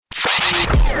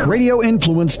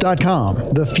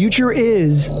RadioInfluence.com. The future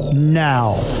is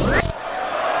now.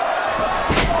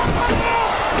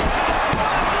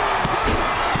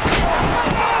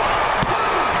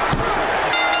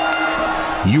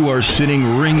 You are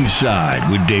sitting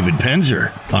ringside with David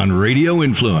Penzer on Radio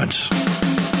Influence.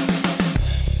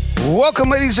 Welcome,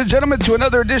 ladies and gentlemen, to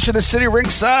another edition of City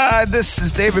Ringside. This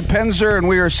is David Penzer, and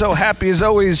we are so happy, as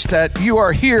always, that you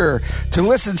are here to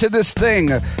listen to this thing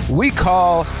we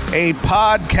call a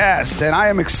podcast. And I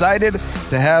am excited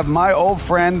to have my old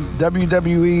friend,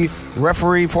 WWE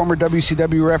referee, former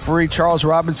WCW referee, Charles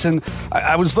Robinson.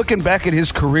 I was looking back at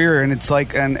his career, and it's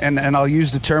like, and I'll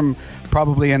use the term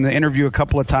probably in the interview a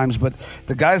couple of times, but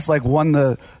the guy's like won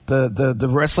the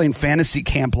wrestling fantasy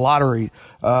camp lottery,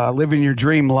 living your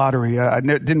dream lottery. I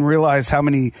didn't realize how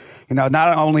many,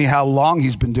 not only how long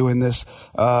he's been doing this,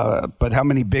 but how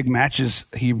many big matches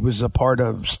he was a part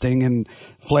of. Sting and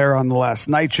Flair on the last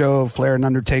Nitro, Flair and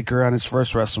Undertaker on his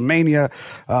first WrestleMania,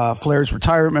 Flair's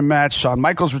retirement match, Shawn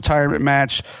Michaels' retirement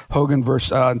match, Hogan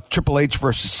versus Triple H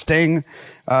versus Sting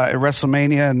at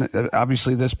WrestleMania, and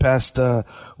obviously this past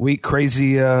week,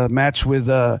 crazy match with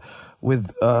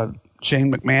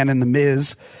Shane McMahon and The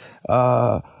Miz.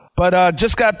 But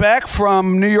just got back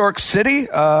from New York City.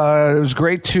 It was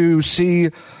great to see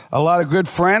a lot of good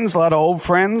friends, a lot of old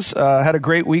friends. Had a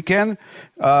great weekend.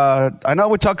 I know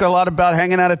we talk a lot about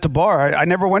hanging out at the bar. I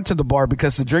never went to the bar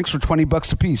because the drinks were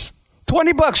 $20 a piece.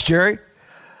 $20, Jerry.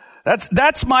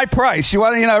 That's my price.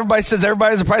 Everybody says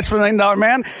everybody has a price for $1 million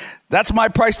man. That's my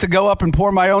price to go up and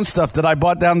pour my own stuff that I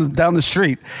bought down the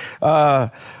street.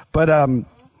 But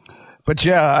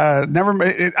yeah,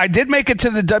 I did make it to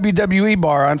the WWE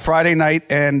bar on Friday night,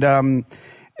 and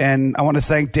I want to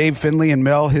thank Dave Finley and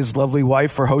Mel, his lovely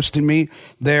wife, for hosting me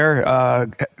there.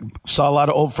 Saw a lot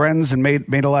of old friends and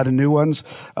made a lot of new ones.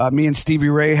 Me and Stevie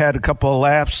Ray had a couple of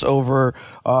laughs over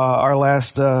our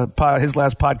his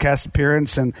last podcast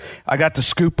appearance, and I got the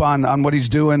scoop on what he's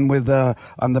doing with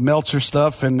on the Meltzer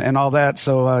stuff and all that.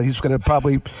 So he's going to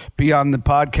probably be on the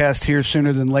podcast here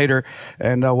sooner than later,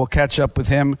 and we'll catch up with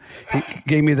him. He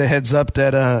gave me the heads up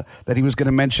that he was going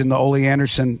to mention the Ole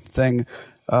Anderson thing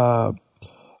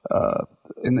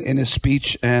in his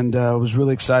speech, and was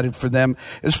really excited for them.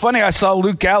 It's funny, I saw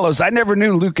Luke Gallows. I never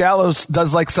knew Luke Gallows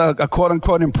does like a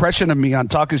quote-unquote impression of me on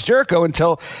Talk is Jericho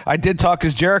until I did Talk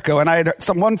is Jericho, and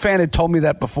one fan had told me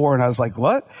that before, and I was like,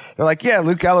 what? They're like, yeah,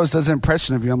 Luke Gallows does an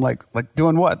impression of you. I'm like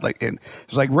doing what? It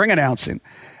was like ring announcing.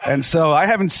 And so I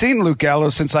haven't seen Luke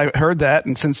Gallows since I heard that,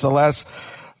 and since the last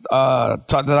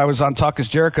that I was on Talk is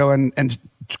Jericho, and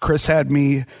Chris had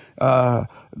me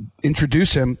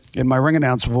introduce him in my ring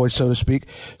announcer voice, so to speak.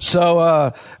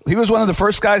 So he was one of the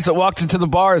first guys that walked into the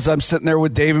bar as I'm sitting there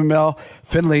with Dave and Mel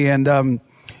Finley, and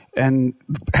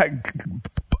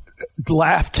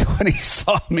laughed when he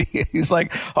saw me. He's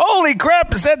like, holy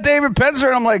crap, is that David Penzer?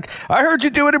 And I'm like, I heard you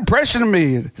do an impression of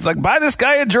me. He's like, buy this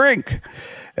guy a drink.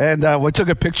 And we took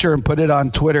a picture and put it on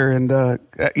Twitter, and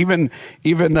even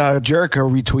Jericho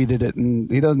retweeted it, and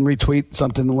he doesn't retweet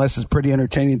something unless it's pretty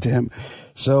entertaining to him.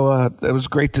 So it was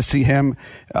great to see him.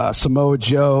 Samoa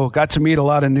Joe, got to meet a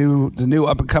lot of the new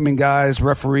up and coming guys,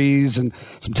 referees, and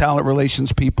some talent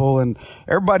relations people, and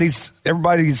everybody's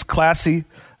classy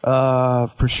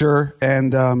for sure,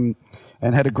 and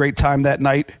had a great time that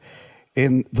night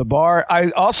in the bar.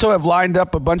 I also have lined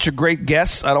up a bunch of great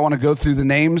guests. I don't want to go through the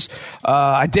names.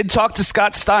 I did talk to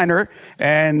Scott Steiner,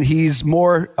 and he's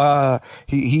more.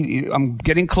 I'm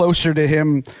getting closer to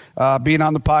him being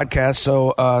on the podcast,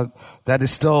 so that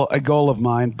is still a goal of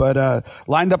mine. But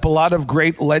lined up a lot of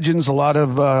great legends, a lot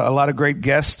of great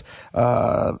guests,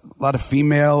 a lot of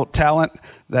female talent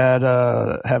that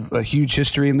have a huge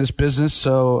history in this business.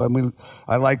 So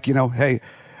I like hey.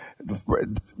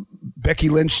 Becky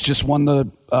Lynch just won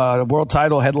the world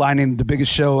title headlining the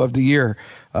biggest show of the year.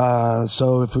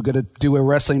 So if we're going to do a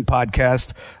wrestling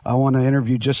podcast, I want to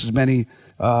interview just as many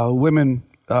women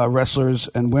wrestlers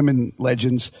and women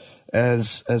legends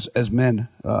as men,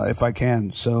 if I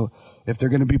can. So if they're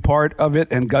going to be part of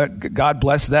it, and God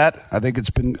bless that, I think it's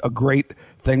been a great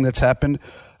thing that's happened.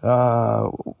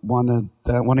 Want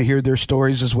to hear their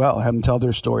stories as well. Have them tell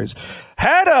their stories.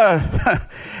 Had a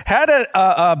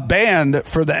band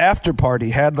for the after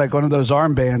party. Had like one of those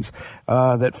armbands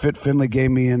that Fit Finley gave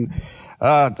me, and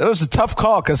it was a tough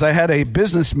call because I had a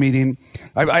business meeting.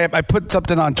 I put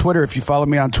something on Twitter. If you follow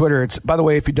me on Twitter, it's, by the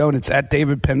way, if you don't, it's at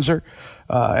David Penzer,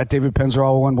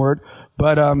 all one word.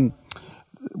 But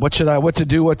what to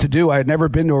do? I had never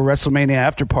been to a WrestleMania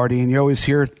after party, and you always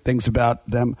hear things about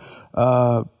them.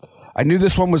 I knew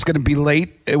this one was going to be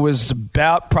late. It was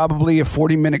about probably a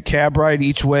 40-minute cab ride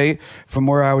each way from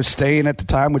where I was staying at the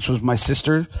time, which was my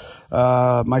sister.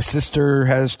 My sister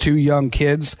has 2 young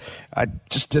kids. I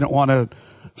just didn't want to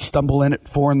stumble in at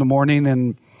 4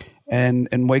 a.m.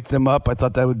 and wake them up. I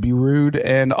thought that would be rude.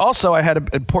 And also I had an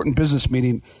important business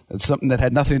meeting. It's something that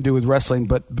had nothing to do with wrestling,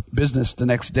 but business the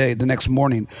next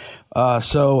morning.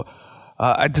 So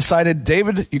I decided,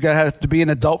 David, you gotta have to be an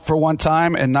adult for one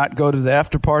time and not go to the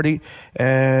after party.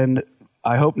 And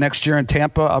I hope next year in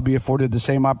Tampa I'll be afforded the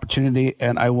same opportunity,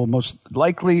 and I will most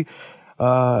likely,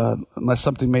 unless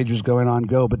something major is going on,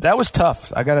 go. But that was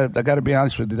tough. I gotta be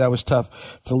honest with you. That was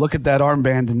tough to look at that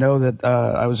armband and know that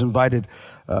I was invited,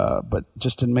 but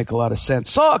just didn't make a lot of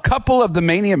sense. Saw a couple of the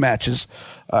Mania matches.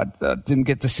 Didn't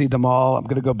get to see them all. I'm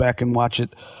gonna go back and watch it.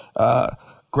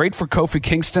 Great for Kofi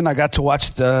Kingston. I got to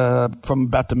watch from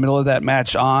about the middle of that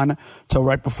match on till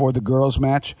right before the girls'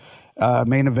 match,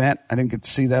 main event. I didn't get to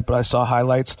see that, but I saw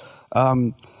highlights.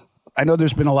 I know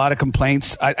there's been a lot of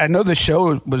complaints. I know the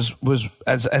show was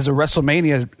as a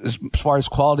WrestleMania, as far as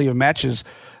quality of matches,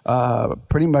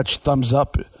 pretty much thumbs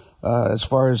up as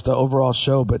far as the overall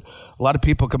show. But a lot of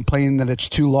people complain that it's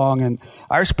too long, and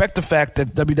I respect the fact that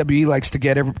WWE likes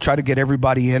to try to get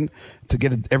everybody in, to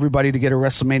get everybody to get a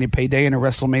WrestleMania payday and a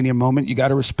WrestleMania moment. You got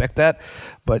to respect that.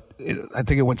 But I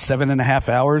think it went 7.5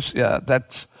 hours. Yeah,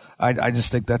 I just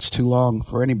think that's too long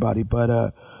for anybody.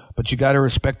 But you got to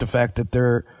respect the fact that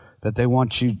they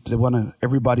want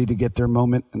everybody to get their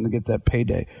moment and to get that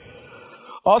payday.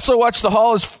 Also watched the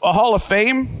Hall of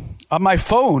Fame on my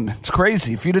phone. It's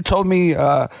crazy. If you'd have told me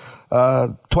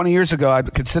 20 years ago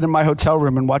I'd could sit in my hotel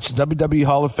room and watch the WWE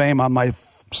Hall of Fame on my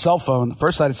cell phone,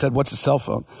 first I'd have said, what's a cell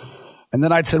phone? And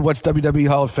then I'd said, what's WWE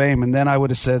Hall of Fame? And then I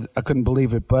would have said, I couldn't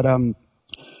believe it. But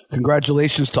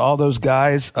congratulations to all those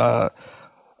guys. The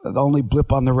only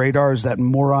blip on the radar is that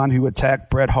moron who attacked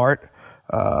Bret Hart.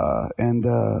 And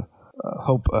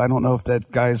I don't know if that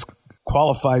guy's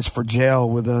qualifies for jail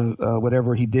with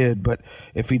whatever he did, but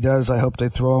if he does, I hope they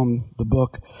throw him the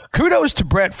book. Kudos to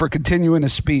Bret for continuing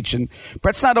his speech, and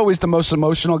Bret's not always the most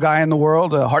emotional guy in the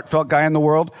world, a heartfelt guy in the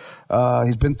world.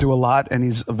 He's been through a lot, and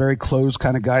he's a very closed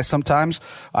kind of guy sometimes.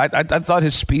 I thought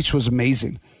his speech was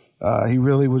amazing. He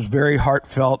really was very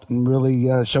heartfelt and really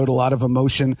showed a lot of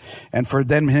emotion, and for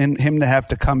him to have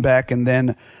to come back and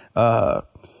then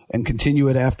and continue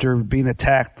it after being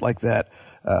attacked like that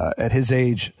at his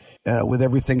age, with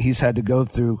everything he's had to go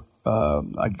through,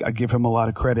 I give him a lot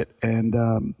of credit. And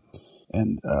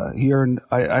he earned.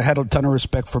 I had a ton of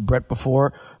respect for Bret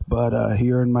before, but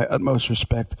he earned my utmost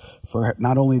respect for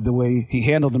not only the way he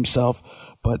handled himself,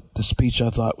 but the speech I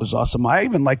thought was awesome. I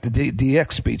even liked the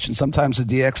DX speech, and sometimes the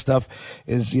DX stuff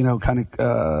is, kind of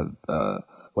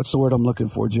what's the word I'm looking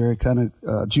for, Jerry? Kind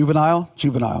of juvenile.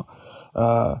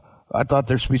 I thought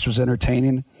their speech was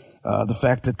entertaining. The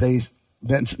fact that they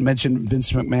mentioned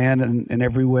Vince McMahon in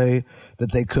every way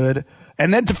that they could.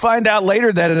 And then to find out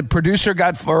later that a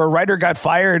writer got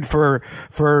fired for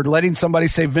letting somebody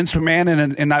say Vince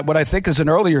McMahon in what I think is an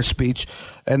earlier speech.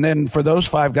 And then for those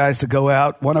 5 guys to go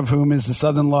out, one of whom is the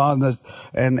son-in-law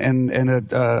and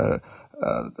a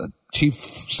chief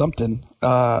something.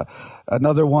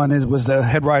 Another one was the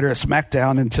head writer at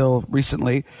SmackDown until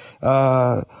recently.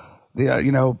 Plus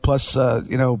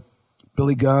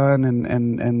Billy Gunn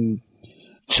and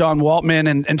Sean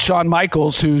Waltman and Shawn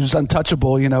Michaels, who's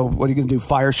untouchable. What are you going to do?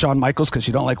 Fire Shawn Michaels because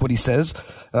you don't like what he says?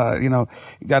 You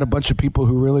got a bunch of people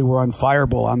who really were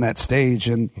unfireable on that stage,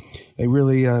 and they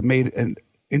really made an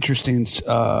interesting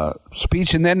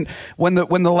speech. And then when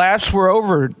the laughs were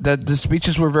over, the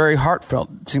speeches were very heartfelt.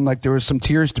 It seemed like there was some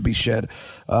tears to be shed.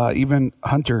 Even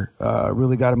Hunter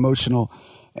really got emotional,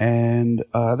 and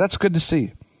that's good to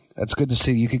see. That's good to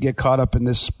see. You could get caught up in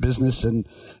this business, and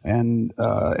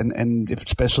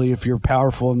especially if you're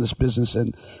powerful in this business.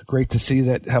 And great to see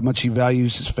that how much he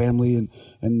values his family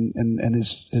and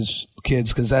his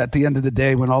kids. Because at the end of the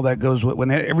day, when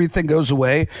everything goes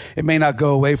away, it may not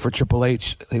go away for Triple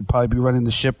H. He'd probably be running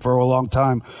the ship for a long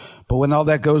time. But when all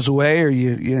that goes away, or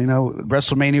you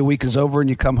WrestleMania week is over and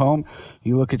you come home,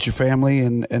 you look at your family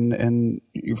and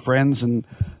your friends, and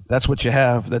that's what you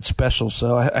have. That's special.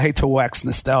 So I hate to wax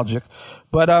nostalgic,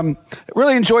 but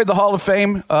really enjoyed the Hall of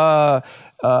Fame.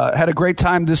 Had a great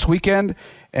time this weekend,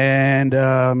 and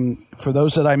for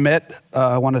those that I met,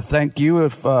 I want to thank you.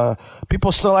 If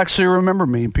people still actually remember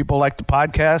me, people like the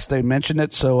podcast, they mentioned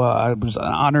it, so I was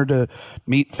honored to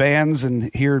meet fans and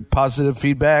hear positive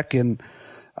feedback. And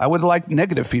I would like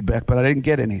negative feedback, but I didn't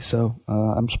get any, so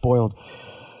I'm spoiled.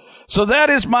 So that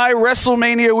is my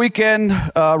WrestleMania weekend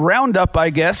roundup, I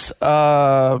guess.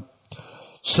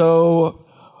 So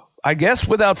I guess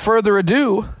without further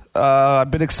ado, I've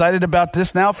been excited about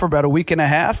this now for about a week and a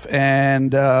half,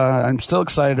 and I'm still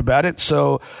excited about it.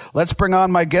 So let's bring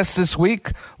on my guest this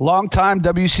week, longtime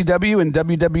WCW and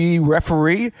WWE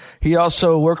referee. He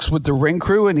also works with the Ring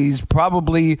Crew, and he's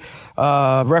probably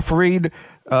refereed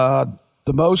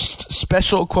the most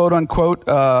special, quote-unquote,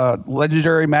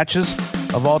 legendary matches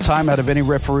of all time out of any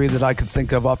referee that I could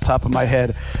think of off the top of my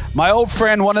head. My old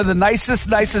friend, one of the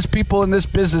nicest people in this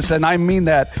business, and I mean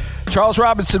that, Charles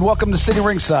Robinson. Welcome to City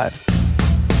Ringside.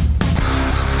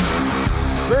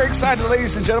 Very excited,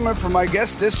 ladies and gentlemen, for my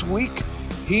guest this week.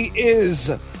 He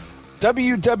is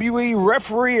WWE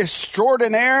referee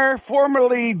extraordinaire,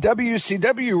 formerly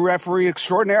WCW referee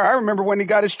extraordinaire. I remember when he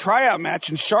got his tryout match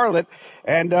in Charlotte,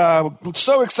 and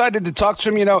so excited to talk to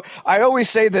him. You know, I always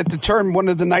say that the term "one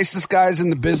of the nicest guys in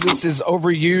the business" is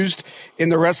overused in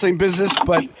the wrestling business,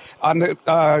 but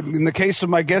in the case of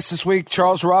my guest this week,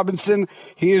 Charles Robinson,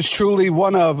 he is truly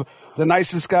one of the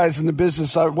nicest guys in the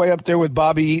business, way up there with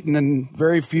Bobby Eaton, and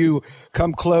very few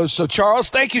come close. So, Charles,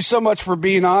 thank you so much for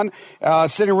being on.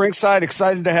 Sitting ringside,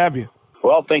 excited to have you.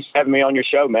 Well, thanks for having me on your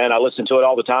show, man. I listen to it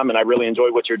all the time, and I really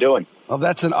enjoy what you're doing. Oh,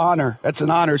 that's an honor. That's an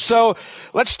honor. So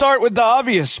let's start with the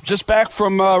obvious. Just back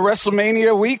from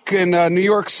WrestleMania week in New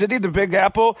York City, the Big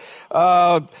Apple.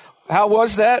 How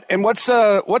was that? And what's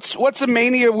a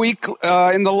Mania week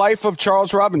in the life of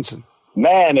Charles Robinson?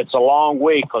 Man, it's a long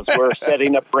week because we're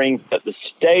setting up rings at the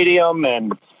stadium,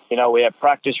 and we have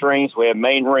practice rings, we have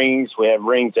main rings, we have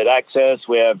rings at Access,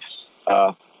 we have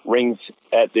rings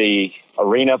at the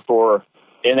arena for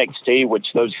NXT, which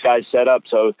those guys set up.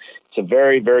 So it's a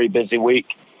very, very busy week.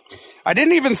 I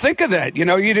didn't even think of that.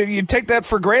 You take that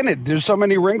for granted. There's so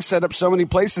many rings set up so many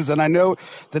places, and I know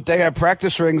that they have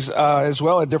practice rings as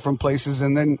well at different places.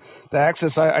 And then the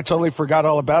Access, I totally forgot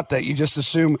all about that. You just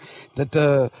assume that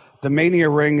the Mania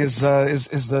ring is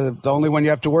the only one you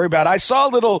have to worry about. I saw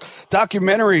a little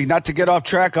documentary, not to get off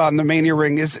track, on the Mania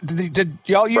ring. Did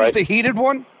y'all use the heated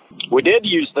one? We did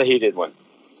use the heated one.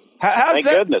 Thank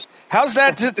goodness. How's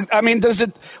that? I mean, does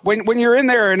it when you're in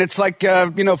there and it's like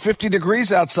 50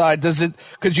 degrees outside?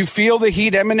 Could you feel the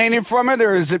heat emanating from it,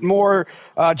 or is it more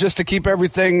just to keep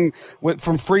everything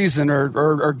from freezing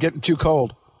or getting too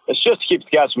cold? It's just to keep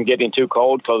the guys from getting too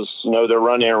cold because, they're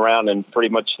running around in pretty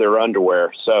much their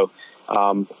underwear. So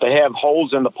they have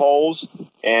holes in the poles,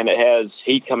 and it has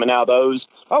heat coming out of those.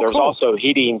 Oh, There's cool. also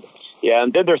heating. Yeah,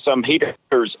 and then there's some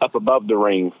heaters up above the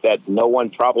ring that no one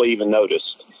probably even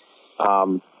noticed.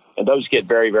 And those get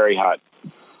very, very hot.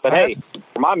 But, hey,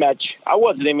 for my match, I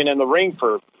wasn't even in the ring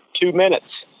for 2 minutes.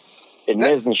 And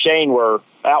Miz and Shane were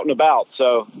out and about,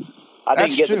 so I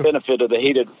didn't get the benefit of the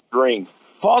heated ring.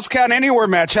 Falls Count Anywhere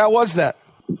match, how was that?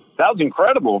 That was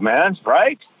incredible, man,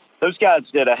 right? Those guys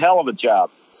did a hell of a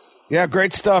job. Yeah,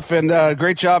 great stuff, and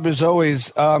great job as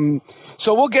always.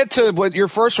 So we'll get to your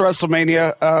first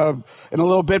WrestleMania in a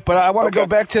little bit, but I want to go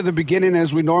back to the beginning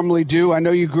as we normally do. I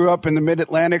know you grew up in the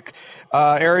Mid-Atlantic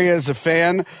area as a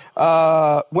fan.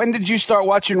 When did you start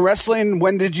watching wrestling?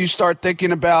 When did you start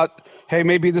thinking about, hey,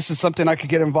 maybe this is something I could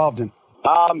get involved in?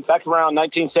 Back around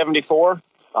 1974.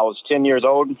 I was 10 years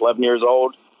old, 11 years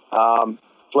old.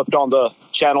 Flipped on the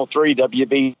Channel 3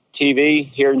 WB TV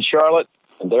here in Charlotte.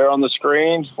 And there on the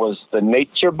screen was the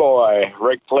Nature Boy,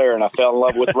 Ric Flair, and I fell in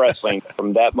love with wrestling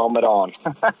from that moment on.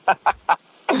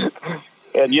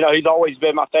 And, he's always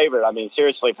been my favorite. I mean,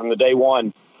 seriously, from the day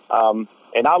one.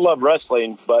 And I love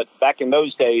wrestling, but back in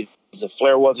those days, if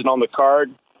Flair wasn't on the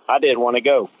card, I didn't want to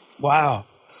go. Wow.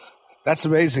 That's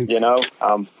amazing.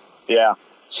 Yeah.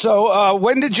 So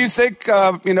when did you think,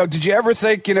 did you ever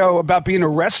think, about being a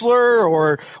wrestler,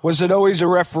 or was it always a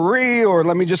referee, or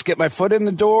let me just get my foot in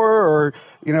the door, or,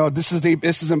 this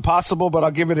is impossible, but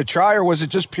I'll give it a try, or was it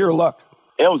just pure luck?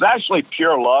 It was actually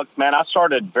pure luck, man. I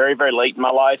started very, very late in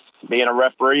my life being a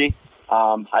referee.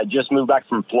 I just moved back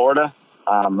from Florida,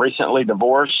 recently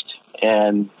divorced,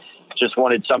 and just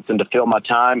wanted something to fill my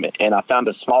time. And I found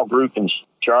a small group in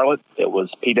Charlotte. It was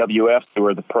PWF, who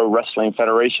were the Pro Wrestling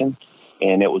Federation.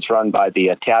 And it was run by the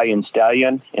Italian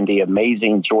Stallion and the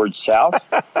amazing George South.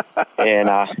 And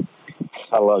I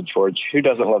love George. Who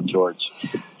doesn't love George?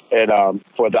 And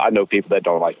I know people that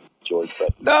don't like George.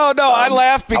 But no, I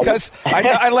laughed because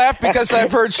I laughed because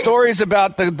I've heard stories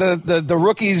about the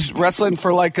rookies wrestling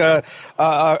for like a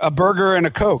burger and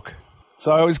a Coke.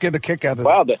 So I always get a kick out of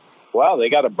that. Wow, they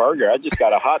got a burger. I just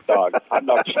got a hot dog. Hot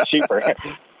dog's cheaper.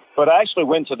 But I actually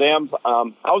went to them. I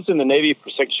was in the Navy for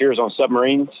 6 years on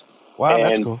submarines. Wow, and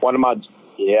that's cool. One of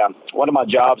my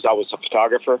jobs, I was a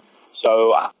photographer.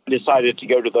 So I decided to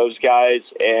go to those guys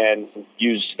and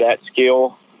use that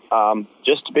skill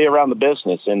just to be around the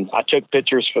business. And I took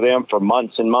pictures for them for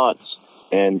months and months,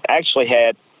 and actually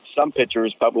had some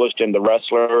pictures published in The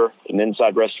Wrestler and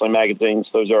Inside Wrestling magazines.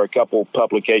 Those are a couple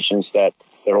publications that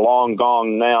they're long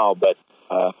gone now, but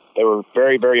they were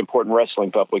very, very important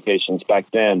wrestling publications back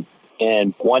then.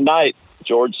 And one night,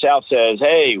 George South says,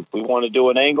 "Hey, we want to do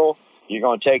an angle. You're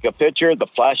going to take a picture. The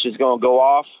flash is going to go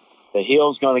off. The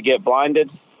heel's going to get blinded.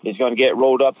 He's going to get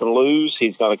rolled up and lose.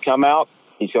 He's going to come out.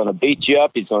 He's going to beat you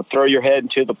up. He's going to throw your head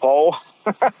into the pole.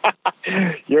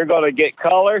 You're going to get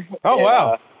color." Oh, and,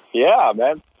 wow. Yeah,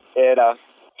 man. And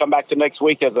come back the next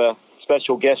week as a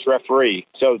special guest referee.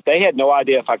 So they had no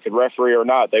idea if I could referee or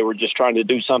not. They were just trying to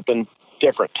do something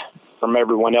different from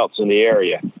everyone else in the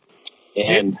area.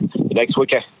 And the next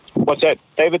week, what's that,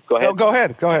 David? Go ahead. No, go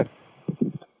ahead.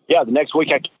 Yeah, the next week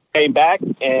I came back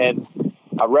and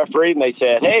I refereed, and they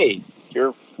said, "Hey,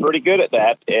 you're pretty good at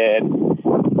that." And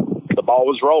the ball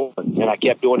was rolling, and I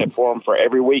kept doing it for them for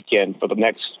every weekend for the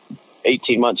next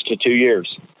 18 months to 2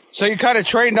 years. So you kind of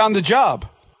trained on the job.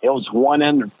 It was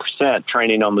 100%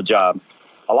 training on the job.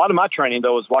 A lot of my training,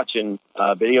 though, was watching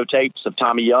videotapes of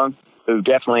Tommy Young, who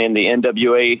definitely in the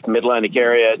NWA Mid-Atlantic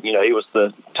area, he was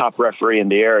the top referee in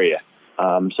the area.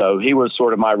 So he was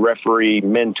sort of my referee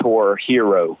mentor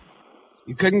hero.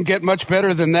 You couldn't get much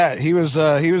better than that. He was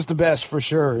the best for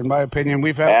sure, in my opinion.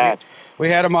 We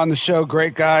had him on the show,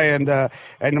 great guy,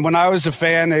 and when I was a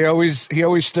fan, he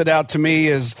always stood out to me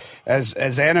as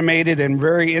animated and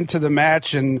very into the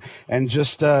match, and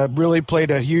just really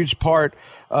played a huge part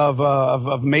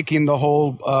of making the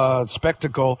whole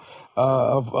spectacle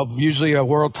of usually a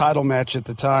world title match at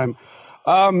the time.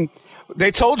 They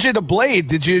told you to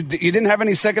blade. You didn't have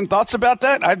any second thoughts about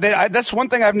that? That's one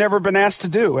thing I've never been asked to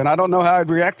do, and I don't know how I'd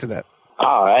react to that.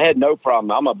 Oh, I had no problem.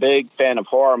 I'm a big fan of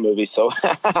horror movies, so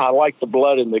I like the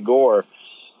blood and the gore.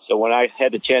 So when I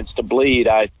had the chance to bleed,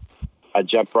 I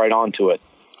jumped right onto it.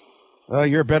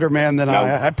 You're a better man than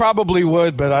I probably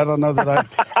would, but I don't know that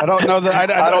I don't know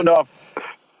that I don't know.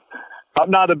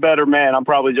 I'm not a better man. I'm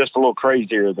probably just a little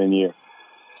crazier than you.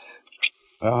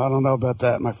 I don't know about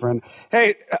that, my friend.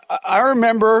 Hey, I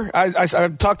remember I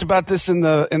talked about this in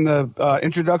the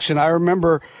introduction. I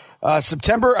remember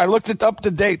September. I looked it up to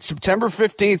date. September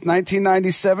 15th,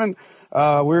 1997. We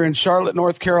were in Charlotte,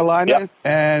 North Carolina,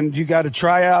 and you got a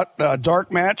tryout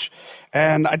dark match.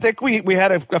 And I think we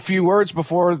had a few words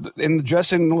before in the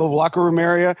dressing little locker room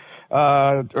area,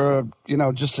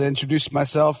 just to introduce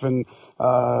myself and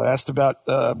asked about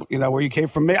where you came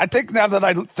from. I think now that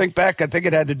I think back, I think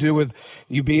it had to do with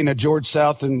you being a George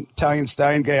South and Italian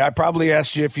Stallion guy. I probably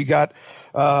asked you if you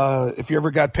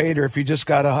ever got paid or if you just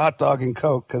got a hot dog and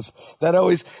Coke, because that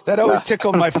always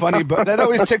tickled my funny bone.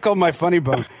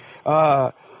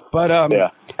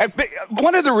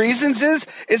 One of the reasons is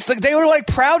that they were like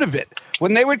proud of it.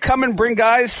 When they would come and bring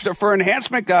guys for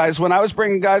enhancement guys, when I was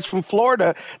bringing guys from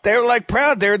Florida, they were like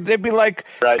proud. They'd be like,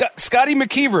 right. Scotty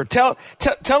McKeever,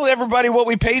 tell everybody what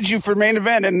we paid you for main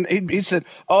event. And he said,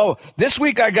 "Oh, this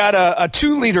week I got a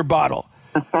 2-liter bottle."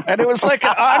 And it was like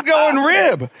an ongoing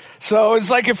rib. So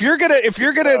it's like, if you're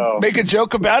gonna make a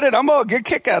joke about it, I'm gonna get a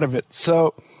kick out of it.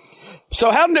 So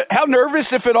how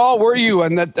nervous, if at all, were you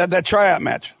in that tryout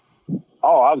match?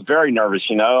 Oh, I was very nervous.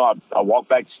 I walked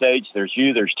backstage. There's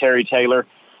Terry Taylor.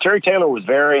 Terry Taylor was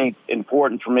very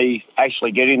important for me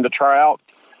actually getting the tryout.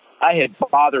 I had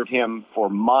bothered him for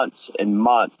months and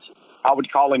months. I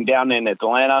would call him down in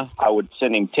Atlanta. I would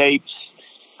send him tapes.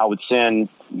 I would send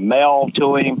mail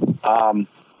to him.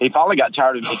 He finally got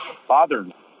tired of me bothering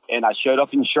me. And I showed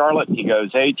up in Charlotte. He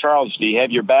goes, "Hey, Charles, do you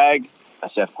have your bag?" I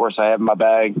said, "Of course I have my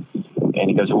bag." And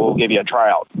he goes, "Well, we'll give you a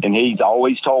tryout." And he's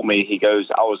always told me, he goes,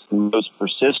 "I was the most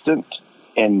persistent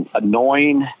and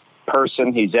annoying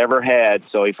person he's ever had."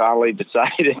 So he finally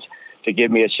decided to give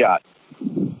me a shot.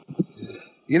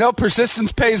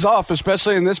 Persistence pays off,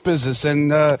 especially in this business.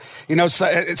 And,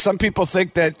 some people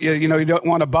think that, you don't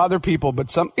want to bother people,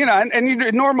 but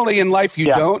normally in life you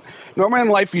don't. Normally in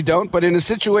life you don't. But in a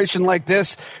situation like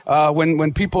this,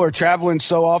 when people are traveling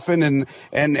so often and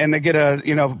they get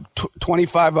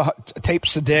 25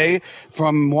 tapes a day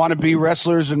from wannabe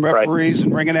wrestlers and referees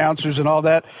and ring announcers and all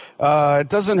that, it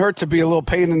doesn't hurt to be a little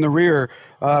pain in the rear.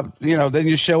 Then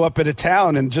you show up at a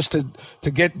town and just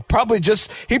to get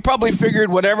he probably figured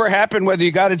whatever happened, whether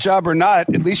you got a job or not,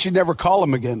 at least you never call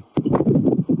him again.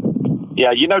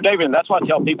 Yeah, David, and that's what I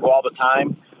tell people all the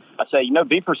time. I say,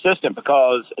 be persistent,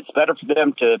 because it's better for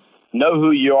them to know who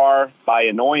you are by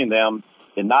annoying them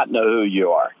than not know who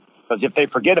you are. Because if they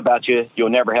forget about you,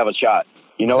 you'll never have a shot.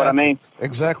 You know what I mean?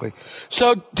 Exactly.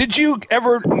 So did you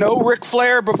ever know Ric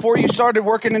Flair before you started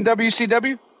working in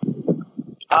WCW?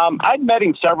 I'd met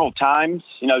him several times,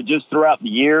 just throughout the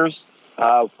years.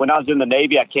 When I was in the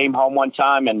Navy, I came home one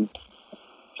time and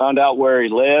found out where he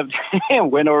lived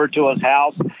and went over to his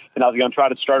house, and I was going to try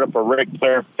to start up a Ric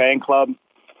Flair fan club.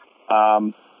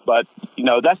 But,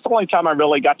 that's the only time I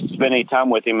really got to spend any time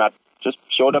with him. I just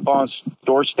showed up on his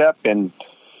doorstep, and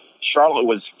Charlotte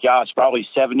was, probably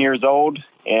 7 years old.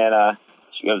 And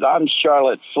she goes, "I'm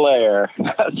Charlotte Flair."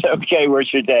 I said, "Okay, where's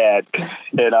your dad?"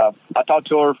 And I talked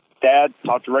to her dad,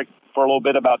 talked to Rick for a little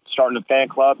bit about starting a fan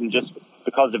club, and just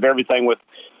because of everything with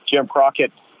Jim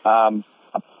Crockett,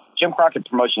 Jim Crockett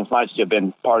Promotions might have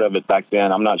been part of it back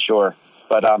then. I'm not sure.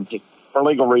 But for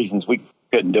legal reasons, we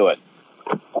couldn't do it.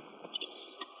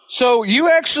 So you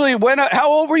actually went –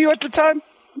 how old were you at the time?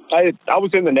 I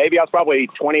was in the Navy. I was probably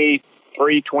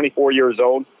 23, 24 years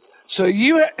old. So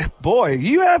you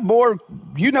have more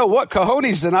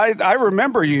cojones than I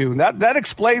remember you. That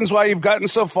explains why you've gotten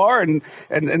so far and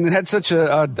had such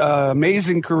a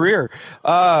amazing career.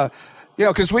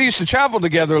 Because we used to travel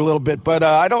together a little bit, but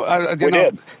we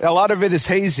did. A lot of it is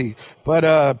hazy. But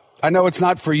I know it's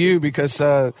not for you because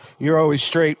you're always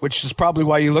straight, which is probably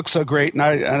why you look so great.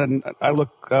 And I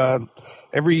look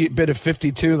every bit of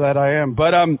 52 that I am.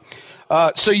 But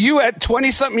so you at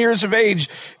 20-something years of age,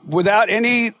 without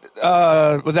any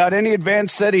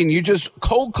advanced setting, you just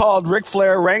cold called Ric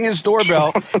Flair, rang his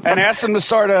doorbell, and asked him to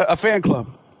start a fan club.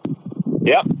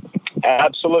 Yep,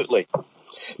 absolutely.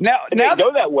 Now it didn't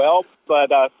go that well,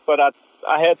 but I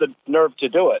had the nerve to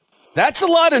do it. That's a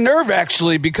lot of nerve,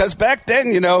 actually, because back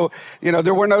then,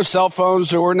 there were no cell phones,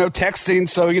 there were no texting,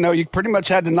 so you pretty much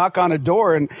had to knock on a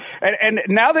door. And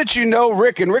now that you know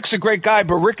Rick, and Rick's a great guy,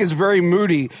 but Rick is very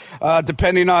moody,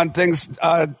 depending on things.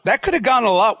 That could have gone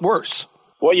a lot worse.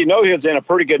 Well, he was in a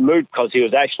pretty good mood because he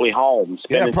was actually home,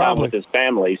 spending time with his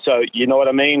family. So you know what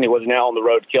I mean? He wasn't out on the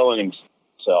road killing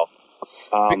himself.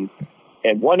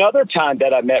 And one other time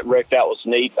that I met Rick, that was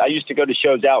neat. I used to go to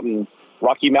shows out in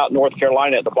Rocky Mount, North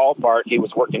Carolina at the ballpark. He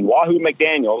was working Wahoo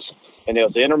McDaniels, and it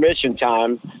was intermission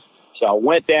time. So I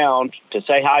went down to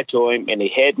say hi to him, and he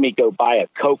had me go buy a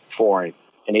Coke for him.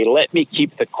 And he let me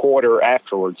keep the quarter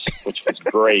afterwards, which was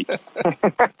great.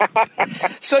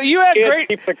 So you had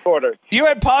keep the quarter. You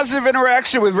had positive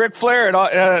interaction with Ric Flair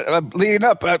leading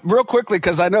up. Real quickly,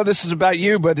 because I know this is about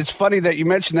you, but it's funny that you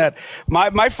mentioned that.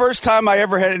 My first time I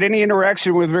ever had any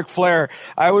interaction with Ric Flair,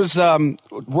 I was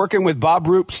working with Bob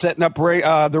Roop, setting up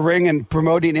the ring and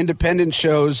promoting independent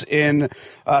shows in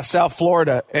South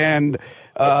Florida. And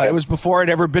it was before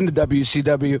I'd ever been to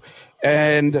WCW.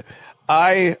 And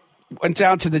I went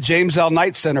down to the James L.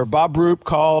 Knight Center. Bob Roop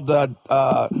called the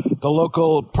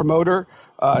local promoter.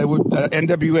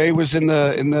 NWA was in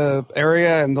the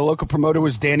area, and the local promoter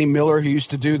was Danny Miller, who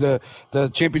used to do the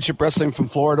championship wrestling from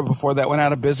Florida before that went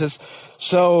out of business.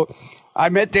 So I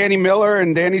met Danny Miller,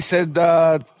 and Danny said,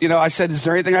 I said, "Is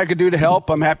there anything I could do to help?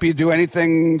 I'm happy to do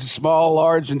anything, small,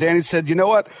 large." And Danny said, "You know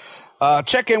what?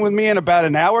 Check in with me in about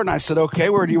an hour." And I said, "Okay,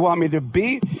 where do you want me to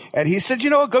be?" And he said, "You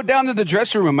know what, go down to the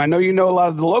dressing room. I know you know a lot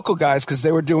of the local guys because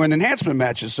they were doing enhancement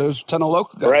matches. So there's a ton of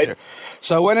local guys there."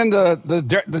 So I went in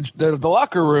the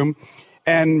locker room,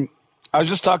 and I was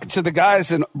just talking to the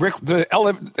guys, and Rick,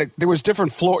 there was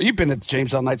different floors. You've been at the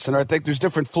James L. Knight Center. I think there's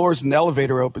different floors, and the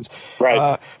elevator opens.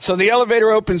 Right. So the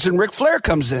elevator opens, and Ric Flair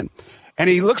comes in, and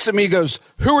he looks at me, he goes,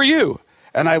 "Who are you?"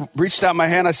 And I reached out my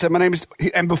hand. I said, "My name is,"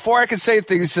 and before I could say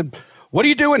anything, he said, "What are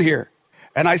you doing here?"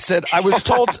 And I said, "I was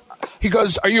told," he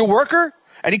goes, "Are you a worker?"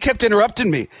 And he kept interrupting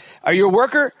me. "Are you a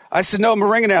worker?" I said, "No, I'm a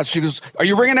ring announcer." She goes, "Are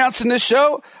you ring announcing this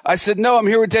show?" I said, "No, I'm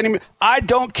here with Danny." "I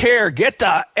don't care. Get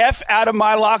the F out of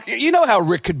my locker." You know how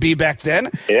Rick could be back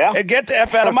then. Yeah. "Get the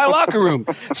F out of my locker room."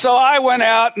 So I went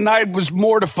out, and I was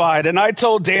mortified. And I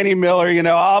told Danny Miller,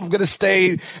 I'm going to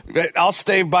stay. I'll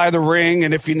stay by the ring.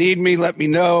 And if you need me, let me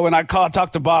know. And I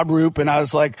talked to Bob Roop, and I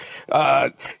was like,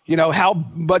 how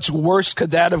much worse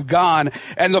could that have gone?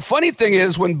 And the funny thing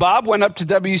is, when Bob went up to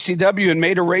WCW and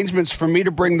made arrangements for me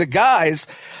to bring the guys,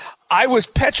 I was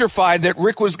petrified that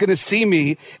Rick was going to see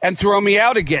me and throw me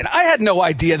out again. I had no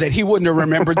idea that he wouldn't have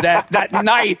remembered that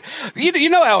night. You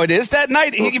know how it is. That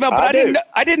night, but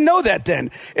I didn't know that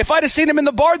then. If I'd have seen him in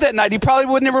the bar that night, he probably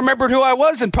wouldn't have remembered who I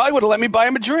was and probably would have let me buy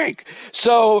him a drink.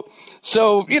 So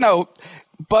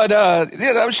But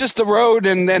that was just the road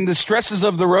and the stresses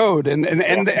of the road and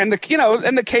the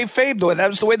kayfabe. That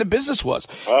was the way the business was.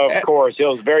 Of course, it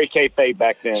was very kayfabe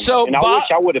back then. So and I wish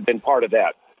I would have been part of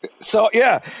that. So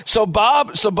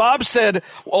Bob said,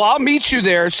 well, I'll meet you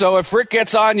there. So if Rick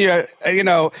gets on you,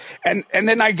 and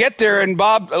then I get there and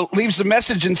Bob leaves a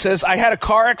message and says, I had a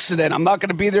car accident. I'm not going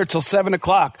to be there till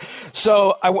 7:00.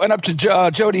 So I went up to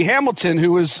Jody Hamilton,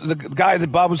 who was the guy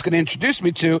that Bob was going to introduce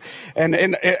me to.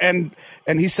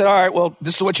 And he said, all right, well,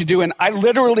 this is what you do. And I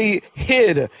literally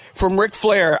hid from Ric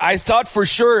Flair. I thought for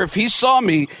sure if he saw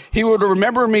me, he would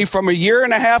remember me from a year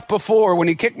and a half before when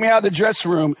he kicked me out of the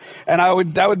dressing room. And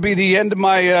that would be the end of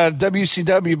my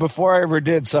WCW before I ever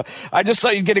did. So I just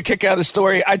thought you'd get a kick out of the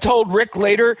story. I told Rick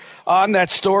later on that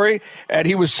story, and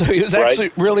he was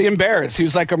actually really embarrassed. He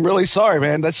was like, I'm really sorry,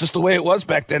 man. That's just the way it was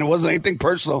back then. It wasn't anything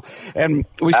personal. And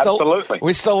we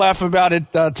still laugh about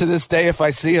it to this day. If I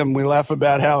see him, we laugh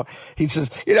about how he says,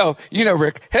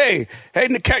 Rick, hey,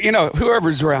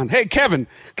 whoever's around. Hey, Kevin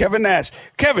Nash.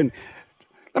 Kevin,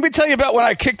 let me tell you about when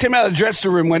I kicked him out of the dressing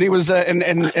room when he was, and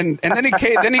then he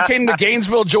came to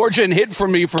Gainesville, Georgia, and hid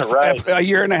from me for a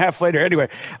year and a half later. Anyway,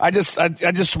 I just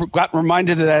got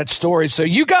reminded of that story. So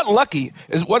you got lucky.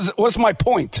 Was my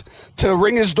point to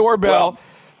ring his doorbell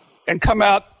and come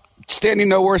out standing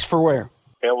no worse for wear.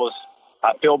 It was.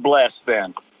 I feel blessed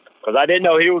then because I didn't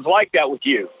know he was like that with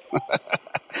you.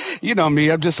 You know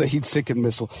me. I'm just a heat-seeking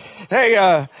missile. Hey,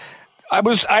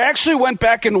 I actually went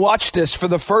back and watched this for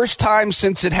the first time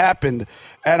since it happened,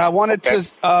 and I wanted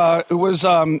to. It was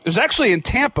actually in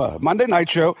Tampa, Monday Night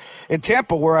Show in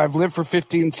Tampa, where I've lived for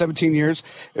 17 years.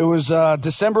 It was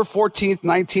December 14th,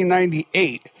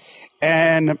 1998,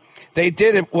 and they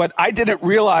did it. What I didn't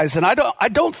realize, and I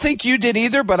don't think you did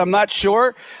either, but I'm not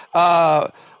sure.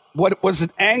 What was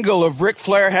an angle of Ric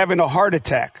Flair having a heart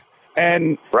attack,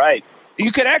 and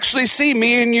you could actually see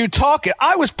me and you talking.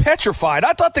 I was petrified.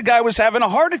 I thought the guy was having a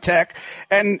heart attack.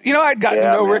 And, I'd gotten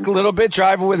to know Rick a little bit,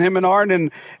 driving with him and Arn,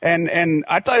 and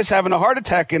I thought he was having a heart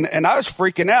attack, and I was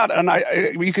freaking out. And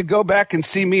you could go back and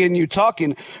see me and you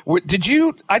talking. Did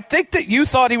you – I think that you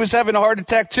thought he was having a heart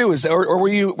attack too. Or were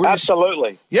you –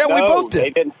 Absolutely. Yeah, no, we both did.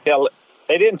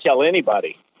 They didn't tell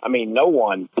anybody. I mean, no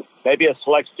one. Maybe a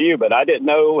select few, but I didn't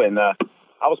know, and I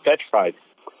was petrified.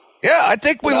 Yeah, I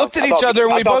think we looked at each other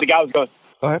and we both – the guy was going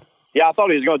 – Go ahead. Yeah, I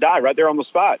thought he was going to die right there on the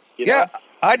spot. Yeah,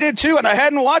 I did too, and I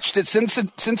hadn't watched it since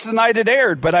the night it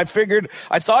aired. But I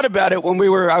thought about it when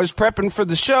I was prepping for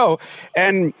the show,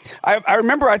 and I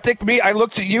remember. I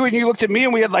looked at you and you looked at me,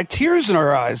 and we had like tears in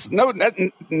our eyes.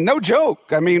 No joke.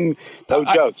 I mean, no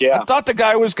joke. Yeah, I thought the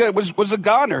guy was a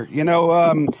goner,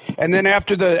 And then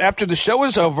after the show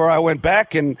was over, I went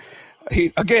back and.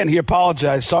 He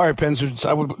apologized. Sorry, Penzer.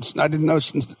 I didn't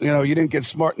know. You didn't get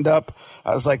smartened up.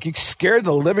 I was like, you scared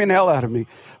the living hell out of me.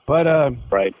 But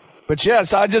right. But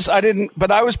yes, I didn't.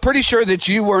 But I was pretty sure that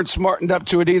you weren't smartened up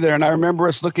to it either. And I remember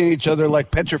us looking at each other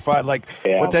like petrified, like,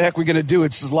 what the heck are we going to do?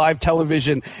 It's live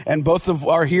television, and both of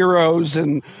our heroes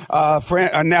and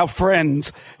are now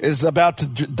friends is about to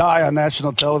die on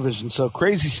national television. So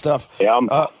crazy stuff. Yeah,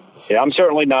 I'm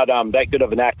certainly not that good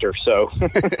of an actor. So.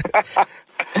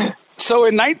 So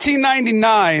in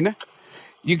 1999,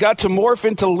 you got to morph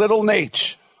into Little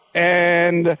Nate,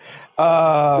 and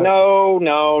No.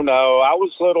 I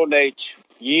was Little Nate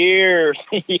years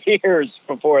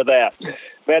before that.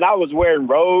 Man, I was wearing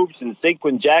robes and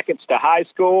sequin jackets to high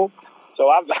school, so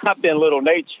I've been Little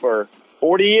Nate for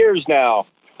 40 years now.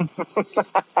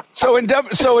 So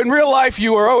in real life,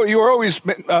 you were always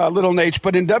Little Nate,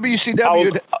 but in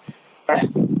WCW.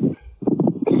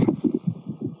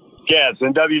 Yes,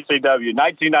 in WCW,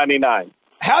 1999.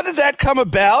 How did that come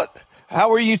about? How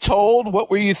were you told? What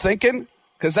were you thinking?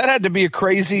 Because that had to be a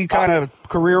crazy kind of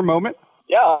career moment.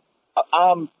 Yeah.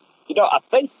 I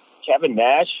think Kevin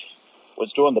Nash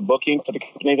was doing the booking for the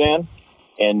company then,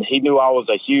 and he knew I was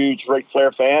a huge Ric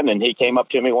Flair fan, and he came up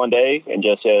to me one day and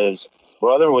just says,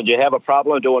 brother, would you have a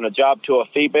problem doing a job to a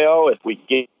female if we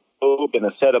get in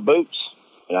a set of boots?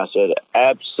 And I said,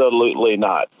 absolutely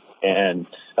not. And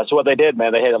that's what they did,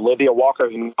 man. They had Olivia Walker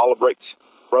in all of Rick's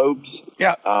robes.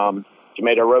 Yeah. She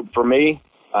made a robe for me,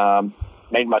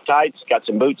 made my tights, got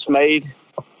some boots made.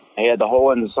 I had the whole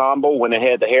ensemble when they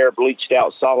had the hair bleached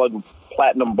out solid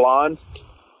platinum blonde,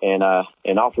 and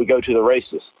off we go to the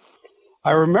races.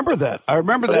 I remember that.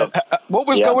 What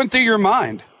was going through your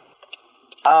mind?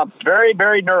 Very,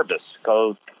 very nervous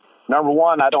because, number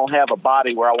one, I don't have a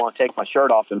body where I want to take my shirt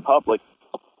off in public,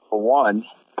 for one.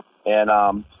 And,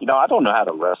 I don't know how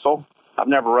to wrestle. I've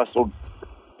never wrestled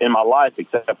in my life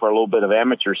except for a little bit of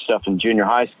amateur stuff in junior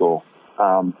high school.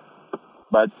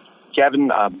 But Kevin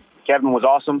was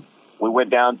awesome. We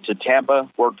went down to Tampa,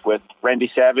 worked with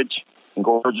Randy Savage and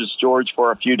Gorgeous George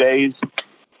for a few days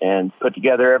and put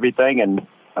together everything. And,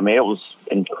 I mean, it was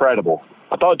incredible.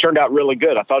 I thought it turned out really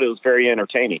good. I thought it was very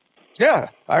entertaining. Yeah,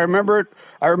 I remember it.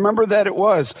 I remember that it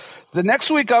was. The next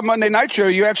week on Monday Nitro,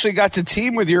 you actually got to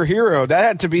team with your hero. That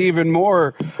had to be even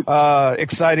more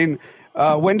exciting.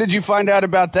 When did you find out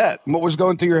about that? What was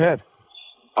going through your head?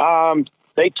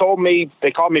 They called me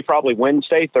probably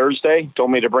Wednesday, Thursday,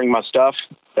 told me to bring my stuff,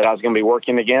 that I was going to be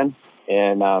working again,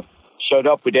 and showed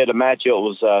up. We did a match. It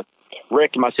was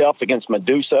Rick and myself against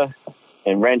Medusa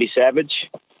and Randy Savage.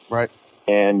 Right.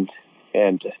 And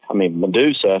I mean,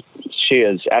 Medusa, she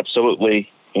is absolutely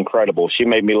incredible. She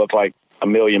made me look like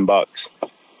 $1 million.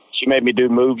 She made me do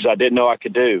moves I didn't know I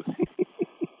could do.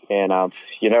 And,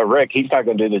 Rick, he's not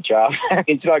going to do the job.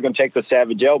 He's not going to take the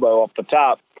Savage elbow off the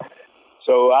top.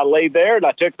 So I laid there and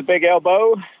I took the big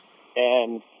elbow,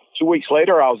 and 2 weeks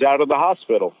later I was out of the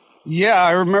hospital. Yeah,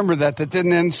 I remember that. That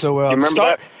didn't end so well. You remember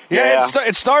that? Yeah.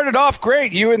 It started off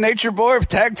great. You and Nature Boy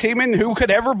tag teaming. Who could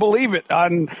ever believe it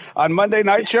on Monday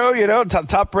Night Show?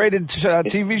 Top rated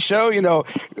TV show.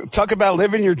 Talk about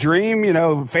living your dream.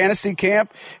 Fantasy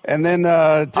camp, and then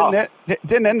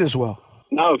didn't end as well.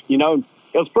 No, it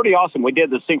was pretty awesome. We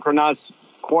did the synchronized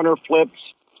corner flips,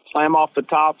 slam off the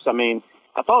tops. I mean,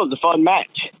 I thought it was a fun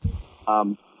match,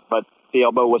 but the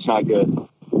elbow was not good.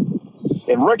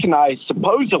 And Rick and I,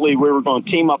 supposedly we were going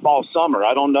to team up all summer.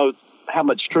 I don't know how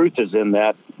much truth is in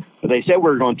that. But they said we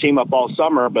were going to team up all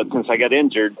summer, but since I got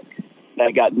injured,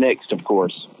 that got nixed, of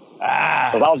course. So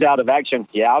I was out of action.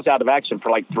 Yeah, I was out of action for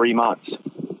like 3 months.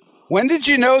 When did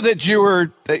you know that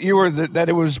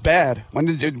it was bad? When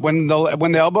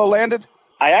the elbow landed?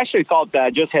 I actually thought that I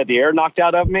just had the air knocked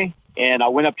out of me, and I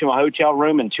went up to my hotel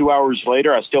room, and 2 hours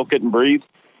later I still couldn't breathe.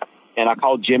 And I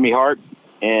called Jimmy Hart.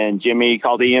 And Jimmy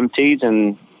called the EMTs,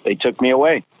 and they took me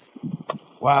away.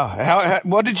 Wow.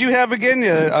 What did you have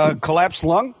again? Collapsed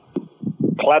lung?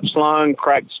 Collapsed lung,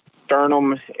 cracked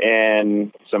sternum,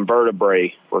 and some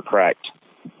vertebrae were cracked.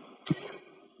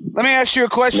 Let me ask you a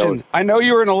question. No. I know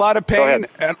you're in a lot of pain.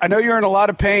 I know you're in a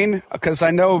lot of pain because I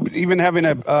know even having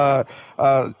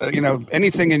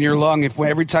anything in your lung,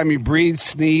 every time you breathe,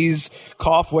 sneeze,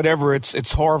 cough, whatever,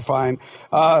 it's horrifying.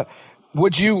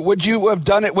 Would you have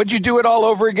done it? Would you do it all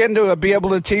over again to be able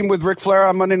to team with Ric Flair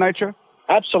on Monday Nitro?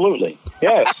 Absolutely.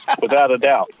 Yes, without a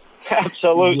doubt.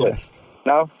 Absolutely. Yes.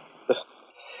 No?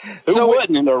 Who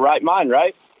wouldn't in their right mind,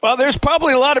 right? Well, there's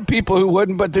probably a lot of people who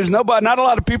wouldn't, but there's not a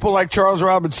lot of people like Charles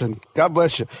Robinson. God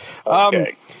bless you.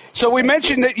 Okay. So we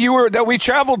mentioned that we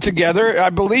traveled together. I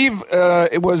believe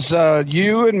it was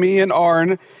you and me and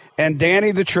Arn and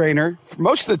Danny the trainer for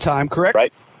most of the time, correct?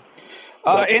 Right.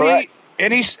 Correct.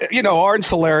 And he's, Arn's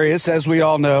hilarious, as we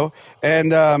all know.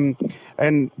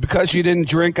 And because you didn't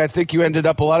drink, I think you ended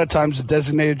up a lot of times a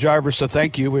designated driver. So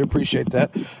thank you. We appreciate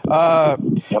that.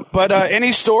 Yep. But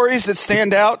any stories that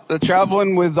stand out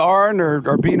traveling with Arn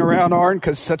or being around Arn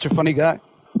because he's such a funny guy?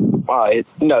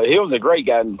 He was a great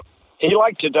guy. He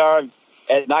liked to drive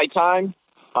at nighttime.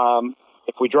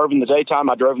 If we drove in the daytime,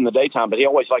 I drove in the daytime. But he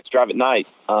always liked to drive at night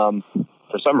for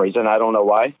some reason. I don't know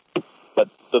why. But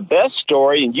the best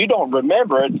story, and you don't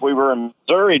remember it, we were in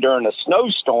Missouri during a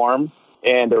snowstorm,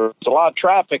 and there was a lot of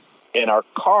traffic in our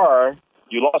car.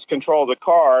 You lost control of the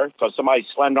car because somebody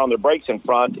slammed on their brakes in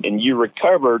front, and you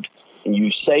recovered, and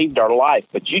you saved our life.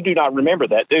 But you do not remember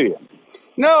that, do you?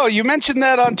 No, you mentioned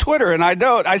that on Twitter, and I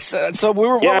don't. How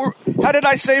did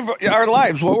I save our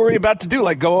lives? What were we about to do,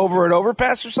 like go over an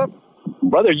overpass or something?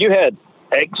 Brother, you had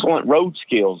excellent road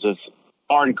skills, as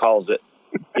Arn calls it.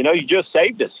 You just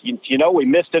saved us. We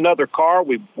missed another car.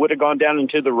 We would have gone down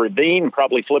into the ravine and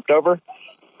probably flipped over,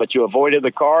 but you avoided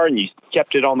the car and you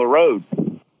kept it on the road.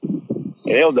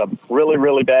 And it was a really,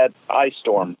 really bad ice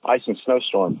and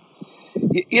snowstorm.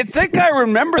 You'd think I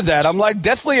remember that. I'm like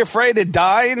deathly afraid of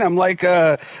dying. I'm like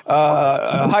a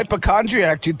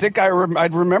hypochondriac. You'd think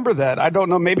I'd remember that. I don't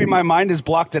know. Maybe my mind has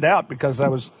blocked it out because I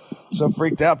was so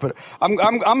freaked out. But I'm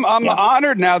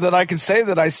honored now that I can say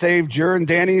that I saved your and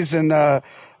Danny's and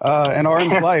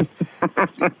Arn's life.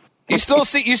 You still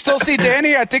see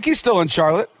Danny? I think he's still in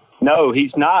Charlotte. No,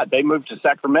 he's not. They moved to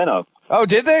Sacramento. Oh,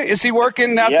 did they? Is he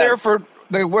working out there for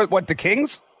the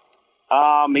Kings?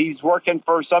 He's working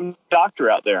for some doctor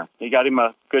out there. He got him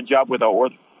a good job with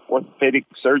an orthopedic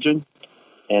surgeon,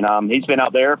 and he's been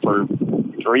out there for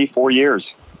 3-4 years.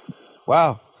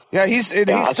 Wow. Yeah, he's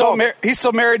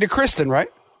still married to Kristen, right?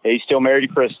 He's still married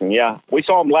to Kristen. Yeah, we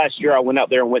saw him last year. I went out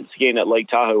there and went skiing at Lake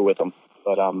Tahoe with him.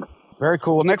 But very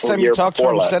cool. Well, next time you talk to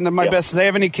him, send them my best. Do they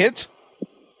have any kids?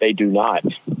 They do not.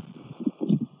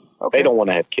 Okay. They don't want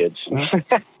to have kids.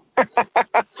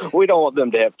 We don't want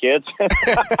them to have kids.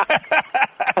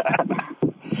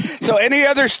 So any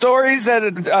other stories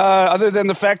that, other than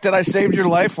the fact that I saved your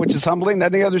life, which is humbling,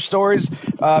 any other stories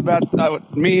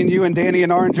about me and you and Danny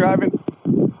and Arn driving?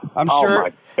 I'm sure.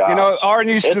 My God. Arn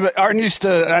used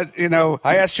to,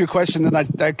 I asked you a question and I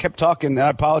kept talking and I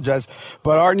apologize,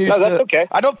 but Arn used that's okay.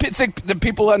 I don't think that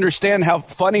people understand how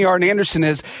funny Arn Anderson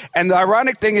is. And the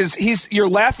ironic thing is you're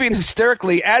laughing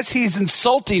hysterically as he's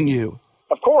insulting you.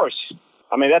 Of course.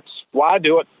 I mean, that's why I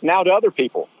do it now to other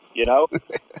people,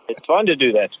 It's fun to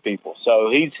do that to people.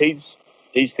 So he's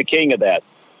the king of that.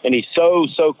 And he's so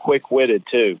quick-witted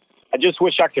too. I just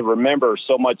wish I could remember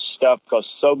so much stuff because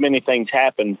so many things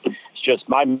happen. It's just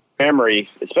my memory,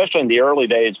 especially in the early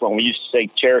days when we used to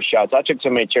take chair shots. I took so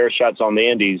many chair shots on the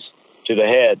Indies to the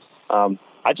head.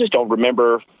 I just don't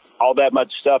remember all that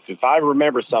much stuff. If I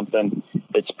remember something,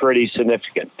 it's pretty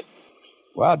significant.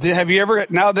 Wow. Have you ever,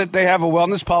 now that they have a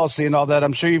wellness policy and all that,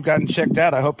 I'm sure you've gotten checked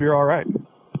out. I hope you're all right.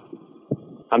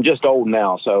 I'm just old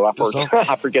now, so I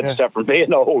forget stuff from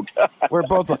being old. We're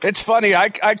both. It's funny. I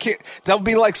can't. That'll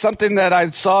be like something that I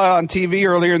saw on TV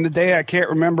earlier in the day. I can't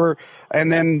remember,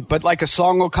 but like a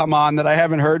song will come on that I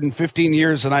haven't heard in 15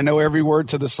 years, and I know every word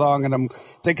to the song, and I'm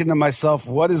thinking to myself,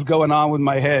 what is going on with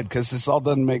my head? Because this all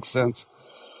doesn't make sense.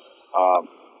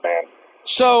 Man.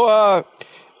 So.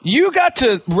 You got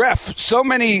to ref so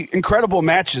many incredible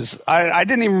matches. I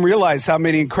didn't even realize how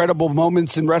many incredible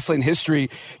moments in wrestling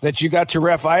history that you got to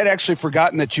ref. I had actually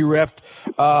forgotten that you refed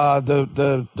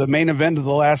the main event of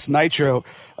the last Nitro,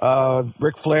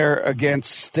 Ric Flair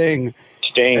against Sting.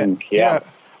 Yeah.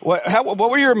 What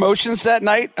were your emotions that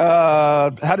night?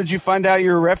 How did you find out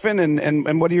you were reffing,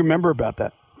 and what do you remember about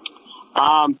that?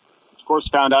 Of course,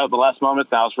 found out at the last moment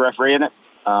that I was refereeing it.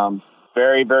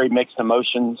 Very, very mixed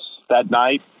emotions that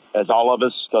night, as all of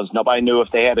us, because nobody knew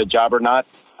if they had a job or not.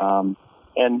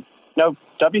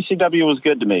 WCW was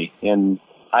good to me, and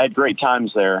I had great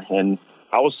times there, and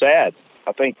I was sad.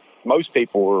 I think most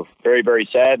people were very, very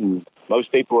sad, and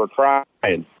most people were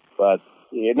crying. But,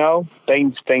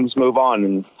 things move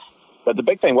on. But the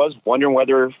big thing was wondering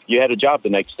whether you had a job the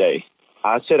next day.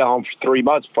 I sat at home for 3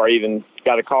 months before I even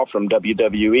got a call from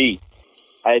WWE.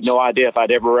 I had no idea if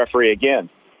I'd ever referee again.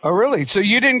 Oh, really? So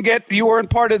you weren't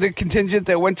part of the contingent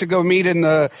that went to go meet in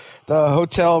the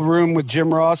hotel room with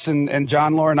Jim Ross and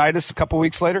John Laurinaitis a couple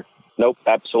weeks later? Nope,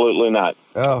 absolutely not.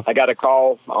 Oh. I got a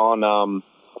call on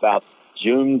about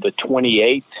June the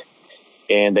 28th,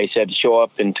 and they said to show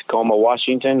up in Tacoma,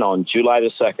 Washington on July the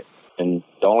 2nd. And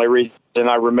the only reason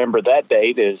I remember that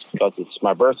date is because it's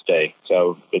my birthday,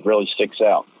 so it really sticks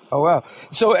out. Oh, wow.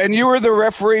 So, and you were the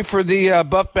referee for the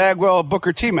Buff Bagwell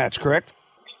Booker T match, correct?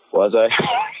 Was I?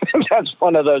 That's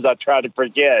one of those I try to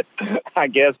forget. I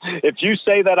guess if you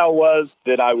say that I was,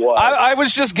 then I was. I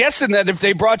was just guessing that if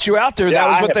they brought you out there, that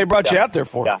was what they brought you out there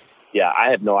for. Yeah,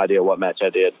 I have no idea what match I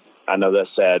did. I know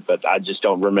that's sad, but I just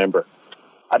don't remember.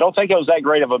 I don't think it was that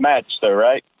great of a match, though,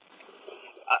 right?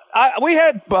 We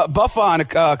had Buff on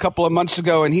a couple of months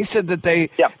ago, and he said that they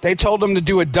told him to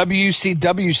do a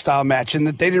WCW style match, and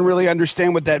that they didn't really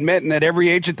understand what that meant, and that every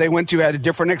agent they went to had a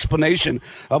different explanation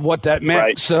of what that meant.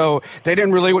 Right. So they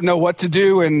didn't really know what to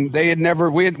do, and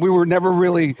we were never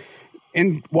really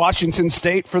in Washington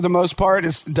State for the most part.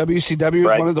 WCW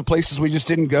was one of the places we just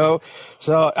didn't go.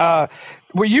 So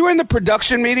were you in the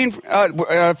production meeting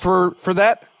for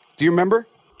that? Do you remember?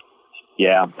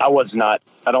 Yeah, I was not.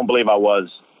 I don't believe I was.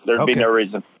 There'd be no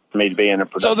reason for me to be in a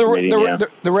production meeting. So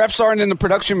the refs aren't in the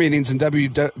production meetings in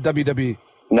WWE?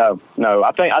 No.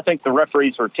 I think the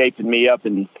referees were taping me up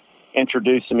and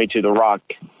introducing me to The Rock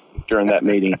during that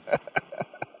meeting.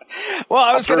 Well,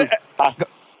 I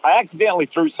accidentally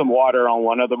threw some water on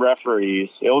one of the referees.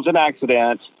 It was an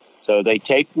accident. So they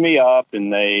taped me up,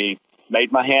 and they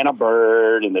made my hand a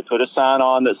bird, and they put a sign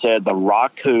on that said The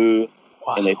Rock Who,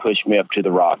 and they pushed me up to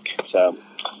The Rock. So...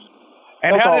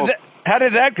 And how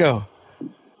did that go?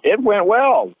 It went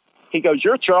well. He goes,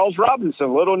 "You're Charles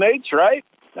Robinson, Little Nate's, right?"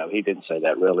 No, he didn't say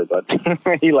that really, but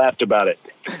he laughed about it.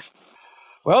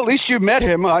 Well, at least you met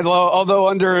him, although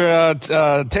under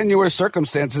tenuous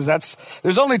circumstances.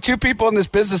 There's only two people in this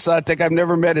business I think I've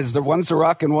never met. One's The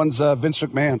Rock and one's Vince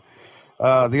McMahon.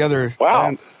 The other. Wow.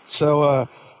 And so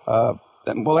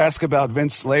we'll ask about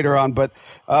Vince later on. But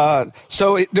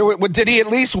did he at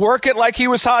least work it like he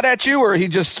was hot at you, or he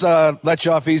just let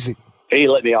you off easy? He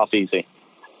let me off easy.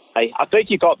 I think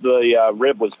he thought the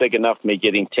rib was big enough for me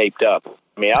getting taped up.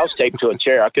 I mean, I was taped to a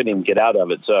chair. I couldn't even get out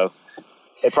of it. So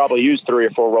they probably used 3 or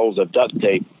 4 rolls of duct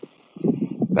tape.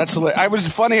 I was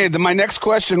funny. My next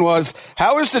question was,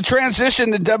 how is the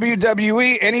transition to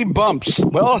WWE? Any bumps?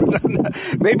 Well,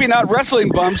 maybe not wrestling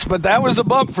bumps, but that was a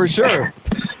bump for sure.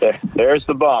 There's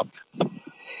the bump.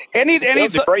 It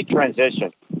was a great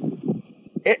transition.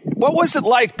 What was it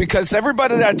like? Because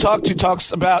everybody that I talk to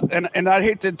talks about, and I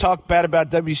hate to talk bad about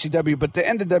WCW, but the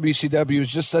end of WCW is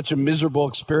just such a miserable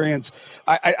experience.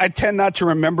 I tend not to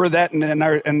remember that,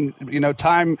 and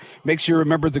time makes you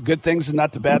remember the good things and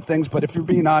not the bad things. But if you're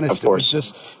being honest, it was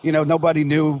just, nobody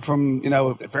knew from,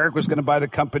 if Eric was going to buy the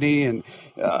company and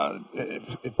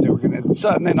if they were going to,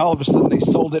 and then all of a sudden they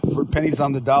sold it for pennies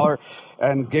on the dollar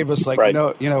and gave us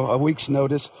a week's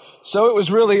notice. So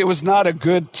it was not a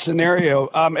good scenario.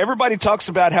 Everybody talks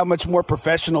about how much more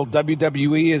professional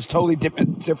WWE is, totally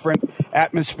different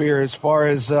atmosphere as far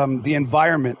as the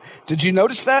environment. Did you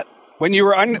notice that when they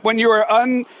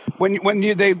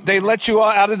let you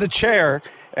out of the chair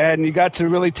and you got to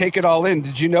really take it all in?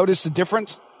 Did you notice the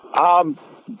difference?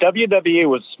 WWE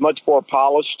was much more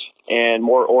polished and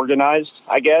more organized,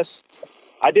 I guess.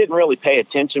 I didn't really pay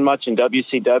attention much in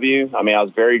WCW. I mean, I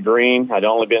was very green. I'd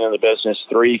only been in the business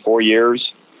 3-4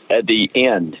 years at the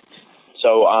end.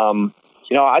 So,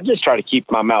 I just try to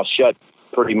keep my mouth shut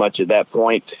pretty much at that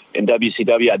point. In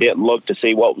WCW, I didn't look to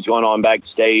see what was going on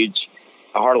backstage.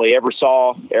 I hardly ever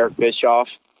saw Eric Bischoff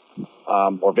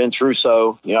or Vince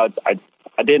Russo.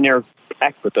 I didn't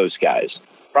interact with those guys.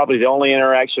 Probably the only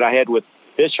interaction I had with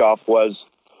Bischoff was,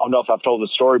 I don't know if I've told the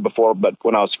story before, but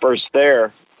when I was first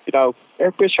there,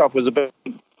 Eric Bischoff was a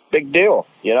big deal,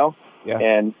 Yeah.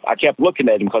 And I kept looking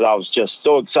at him because I was just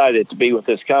so excited to be with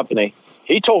this company.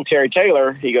 He told Terry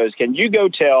Taylor, he goes, "Can you go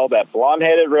tell that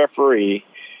blonde-headed referee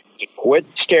to quit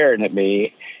staring at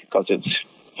me because it's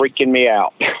freaking me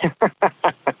out."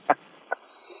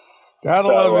 Gotta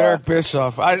love Eric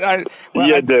Bischoff.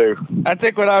 You do. I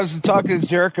think when I was talking to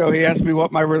Jericho, he asked me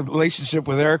what my relationship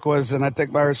with Eric was, and I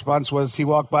think my response was he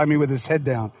walked by me with his head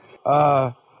down,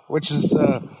 which is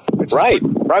right.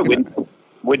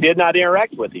 We did not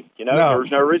interact with him. No. There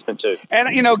was no reason to.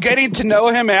 And, getting to know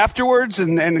him afterwards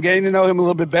and getting to know him a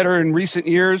little bit better in recent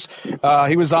years,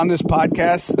 he was on this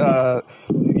podcast.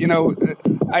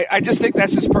 I just think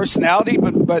that's his personality,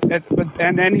 but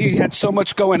then he had so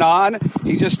much going on,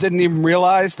 he just didn't even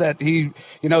realize that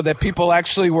that people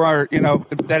actually were,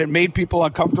 that it made people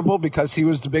uncomfortable because he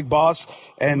was the big boss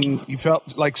and you felt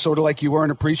sort of like you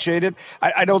weren't appreciated.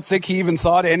 I don't think he even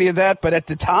thought any of that, but at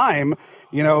the time,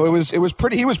 he was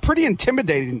pretty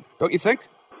intimidating, don't you think?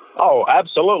 Oh,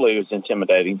 absolutely. It was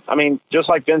intimidating. I mean, just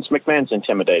like Vince McMahon's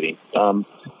intimidating. And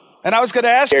I was going to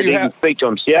ask you, speak to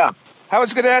him. Yeah. I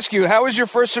was going to ask you, how was your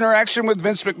first interaction with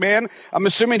Vince McMahon? I'm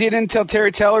assuming he didn't tell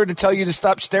Terry Taylor to tell you to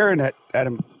stop staring at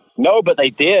him. No, but they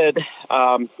did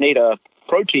need a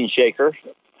protein shaker,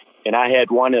 and I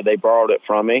had one, and they borrowed it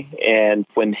from me. And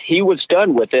when he was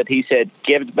done with it, he said,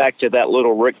 "Give it back to that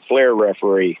little Ric Flair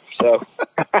referee." So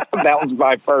that was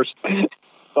my first,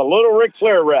 the little Ric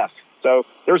Flair ref. So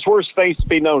there's worse things to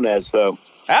be known as, though.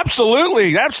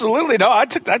 Absolutely. No, I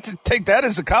take that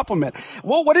as a compliment.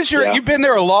 Well, what is you've been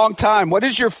there a long time. What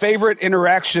is your favorite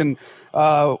interaction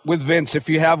with Vince, if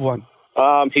you have one?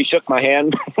 He shook my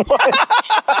hand.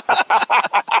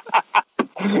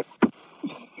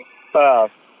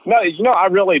 No, I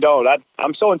really don't.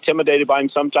 I'm so intimidated by him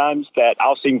sometimes that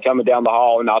I'll see him coming down the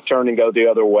hall and I'll turn and go the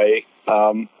other way.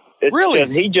 Really?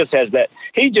 He just has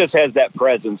that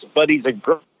presence, but he's a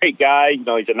great guy.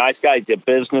 He's a nice guy. He's a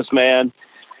businessman.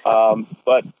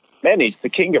 But man, he's the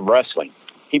king of wrestling.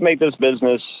 He made this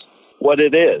business what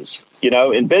it is,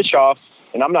 and Bischoff,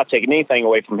 and I'm not taking anything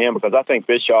away from him because I think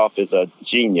Bischoff is a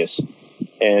genius.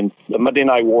 And the Monday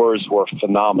Night Wars were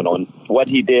phenomenal. And what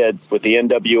he did with the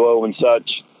NWO and such,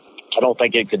 I don't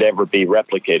think it could ever be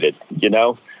replicated,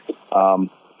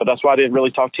 But that's why I didn't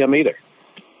really talk to him either,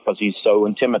 because he's so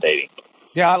intimidating.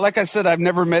 Yeah, like I said, I've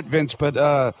never met Vince, but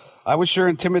I was sure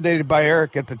intimidated by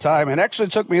Eric at the time. And actually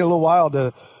it took me a little while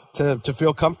to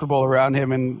feel comfortable around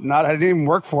him. And I didn't even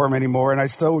work for him anymore, and I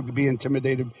still would be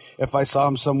intimidated if I saw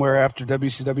him somewhere after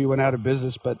WCW went out of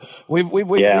business. But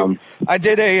I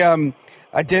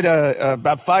did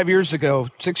about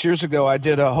 6 years ago, I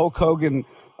did a Hulk Hogan.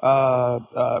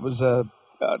 It was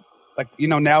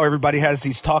now everybody has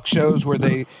these talk shows where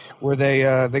they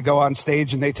go on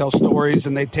stage and they tell stories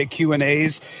and they take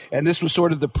Q&As, and this was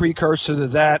sort of the precursor to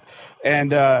that.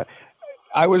 And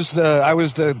I was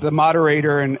the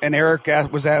moderator, and Eric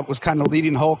was kind of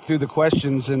leading Hulk through the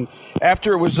questions. And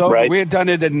after it was over, right. We had done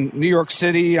it in New York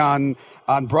City on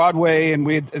Broadway, and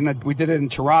we did it in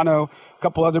Toronto, a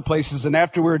couple other places. And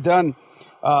after we were done,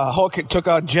 Hulk took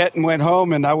a jet and went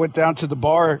home, and I went down to the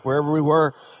bar wherever we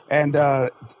were, and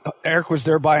Eric was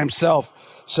there by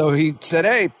himself. So he said,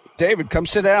 "Hey, David, come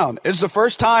sit down." It's the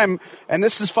first time, and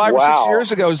this is 5 or 6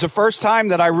 years ago, it's the first time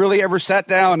that I really ever sat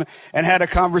down and had a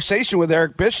conversation with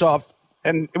Eric Bischoff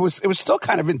and it was still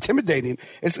kind of intimidating.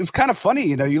 It's kind of funny,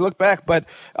 you look back, but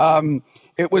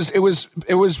it was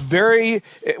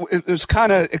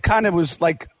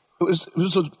like,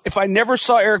 if I never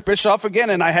saw Eric Bischoff again,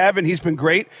 and I have, and he's been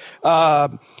great,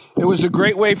 it was a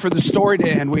great way for the story to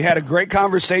end. We had a great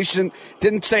conversation.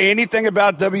 Didn't say anything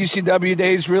about WCW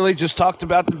days, really. Just talked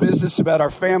about the business, about our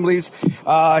families.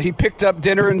 He picked up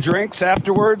dinner and drinks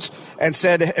afterwards, and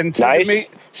said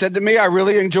to me, I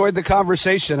really enjoyed the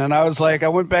conversation. And I was like, I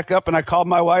went back up and I called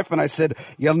my wife and I said,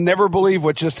 you'll never believe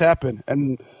what just happened.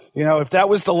 And if that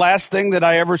was the last thing that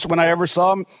when I ever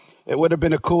saw him, it would have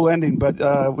been a cool ending, but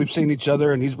we've seen each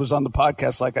other, and he was on the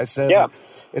podcast, like I said. Yeah.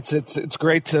 It's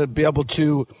great to be able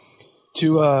to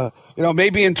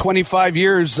maybe in 25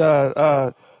 years,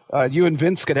 you and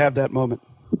Vince could have that moment.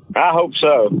 I hope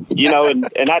so.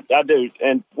 And I do.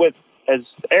 And as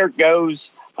Eric goes,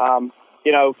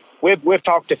 we've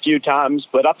talked a few times,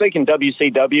 but I think in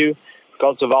WCW,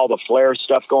 because of all the Flair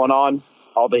stuff going on,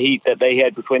 all the heat that they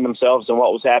had between themselves and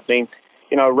what was happening,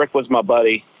 Rick was my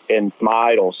buddy and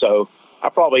my idol, so I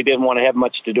probably didn't want to have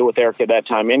much to do with Eric at that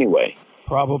time anyway.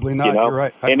 Probably not. You're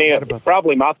right.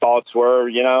 Probably my thoughts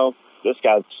were, this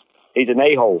he's an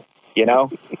a-hole,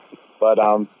 But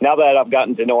now that I've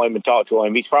gotten to know him and talk to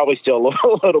him, he's probably still a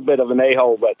little bit of an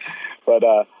a-hole, but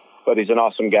he's an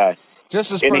awesome guy.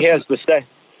 Just as and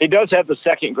he does have the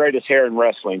second greatest hair in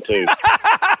wrestling too.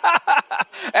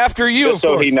 After you, just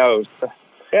of course. So he knows.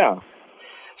 Yeah.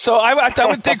 So I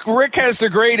would think Rick has the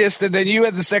greatest, and then you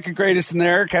have the second greatest, and then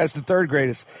Eric has the third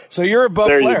greatest. So you're above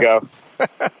Flair. There you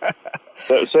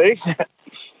go. See?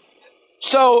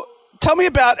 So tell me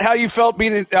about how you felt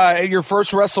being at your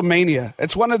first WrestleMania.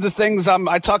 It's one of the things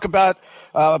I talk about.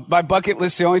 My bucket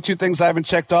list, the only two things I haven't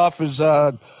checked off is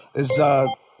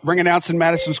ring announcing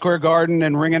Madison Square Garden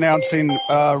and ring announcing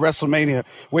WrestleMania,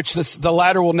 which the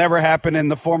latter will never happen and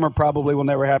the former probably will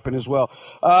never happen as well.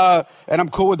 And I'm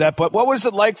cool with that. But what was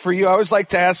it like for you? I always like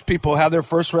to ask people how their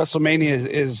first WrestleMania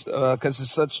is because it's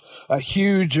such a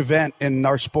huge event in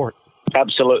our sport.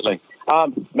 Absolutely.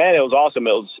 Man, it was awesome.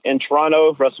 It was in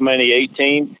Toronto, WrestleMania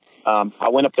 18. I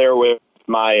went up there with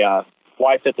my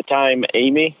wife at the time,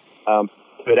 Amy,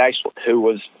 who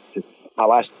was my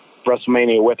last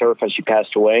WrestleMania with her because she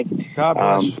passed away. God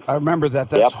bless. I remember that.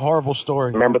 That's a horrible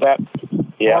story. Remember that?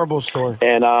 Yeah. Horrible story.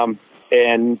 And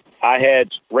I had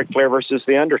Ric Flair versus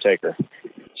The Undertaker.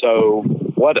 So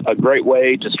what a great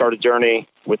way to start a journey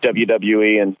with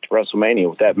WWE and WrestleMania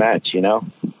with that match,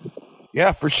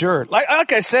 Yeah, for sure.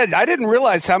 Like I said, I didn't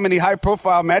realize how many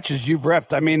high-profile matches you've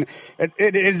reffed. I mean,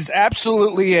 it is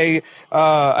absolutely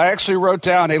I actually wrote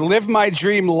down a Live My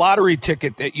Dream lottery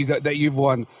ticket that you've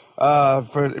won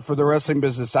for the wrestling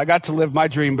business. I got to live my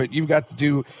dream, but you've got to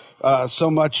do so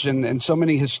much and so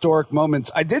many historic moments.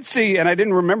 I did see, and I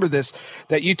didn't remember this,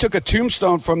 that you took a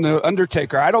tombstone from The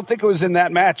Undertaker. I don't think it was in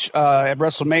that match at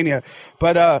WrestleMania,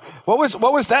 but what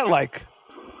was that like?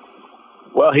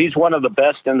 Well, he's one of the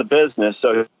best in the business,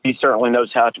 so he certainly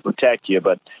knows how to protect you.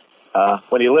 But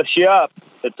when he lifts you up,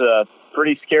 it's a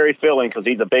pretty scary feeling because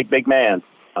he's a big, big man.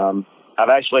 I've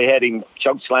actually had him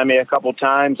choke slam me a couple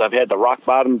times. I've had the rock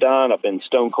bottom done. I've been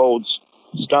Stone Cold's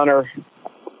stunner.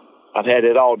 I've had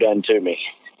it all done to me.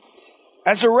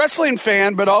 As a wrestling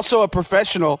fan, but also a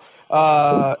professional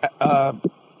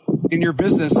in your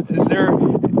business, is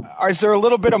there a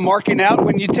little bit of marking out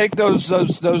when you take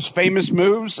those famous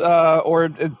moves, or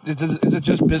is it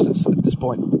just business at this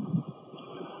point?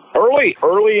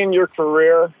 Early in your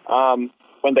career,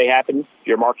 when they happen,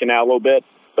 you're marking out a little bit.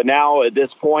 But now at this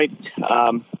point,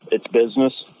 it's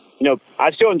business.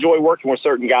 I still enjoy working with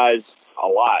certain guys a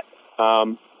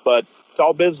lot, but it's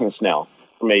all business now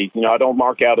for me. I don't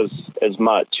mark out as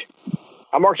much.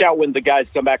 I mark out when the guys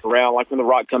come back around, like when The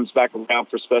Rock comes back around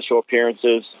for special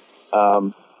appearances.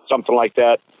 Something like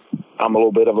that, I'm a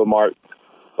little bit of a mark,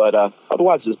 but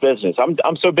otherwise it's business.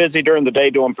 I'm so busy during the day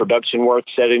doing production work,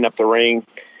 setting up the ring,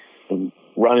 and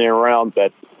running around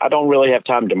that I don't really have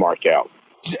time to mark out.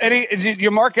 Did you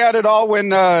mark out at all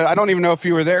when I don't even know if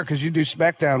you were there because you do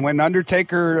SmackDown when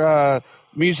Undertaker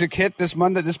music hit this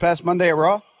past Monday at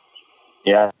Raw?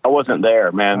 Yeah, I wasn't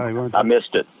there, man. I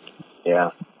missed it.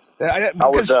 Yeah, I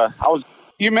was.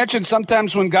 You mentioned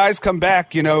sometimes when guys come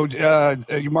back, you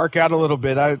mark out a little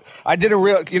bit. I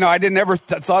didn't ever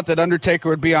thought that Undertaker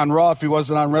would be on Raw if he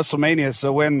wasn't on WrestleMania.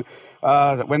 So when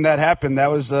that happened, that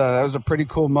was a pretty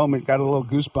cool moment. Got a little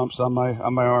goosebumps on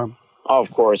my arm. Oh,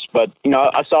 of course, but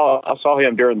I saw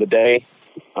him during the day,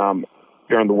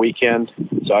 during the weekend.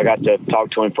 So I got to talk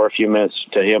to him for a few minutes,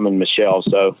 to him and Michelle.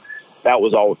 So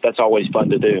that's always fun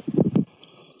to do.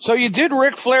 So you did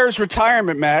Ric Flair's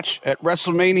retirement match at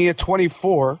WrestleMania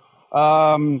 24.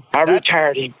 I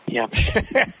retired him. Yeah.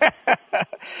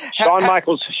 Shawn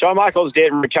Michaels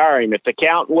didn't retire him. If the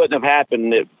count wouldn't have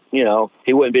happened,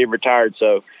 he wouldn't be retired.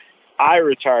 So I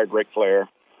retired Ric Flair.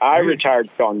 I retired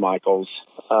Shawn Michaels.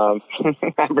 I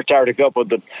retired a couple of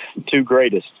the two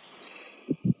greatest.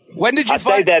 When did you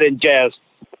say that in jest?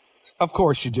 Of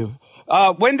course you do.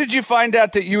 When did you find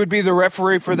out that you would be the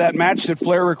referee for that match? Did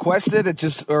Flair request it?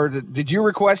 Did you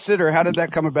request it, or how did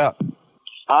that come about?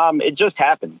 It just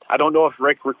happened. I don't know if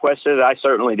Rick requested it. I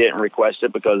certainly didn't request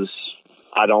it because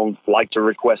I don't like to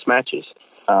request matches.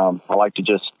 I like to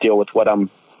just deal with what I'm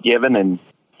given and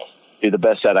do the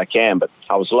best that I can. But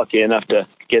I was lucky enough to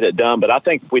get it done. But I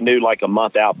think we knew like a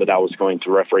month out that I was going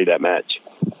to referee that match.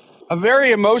 A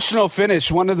very emotional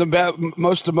finish, one of the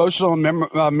most emotional and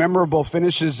memorable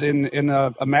finishes in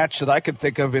a match that I could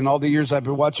think of in all the years I've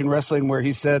been watching wrestling, where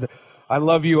he said, "I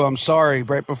love you, I'm sorry,"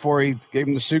 right before he gave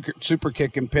him the super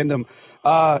kick and pinned him.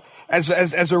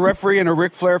 As a referee and a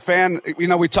Ric Flair fan,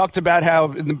 we talked about how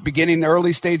in the beginning, the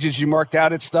early stages, you marked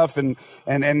out at stuff and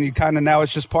you kind of now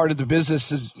it's just part of the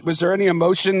business. Was there any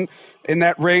emotion in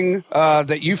that ring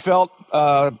that you felt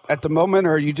at the moment,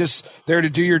 or are you just there to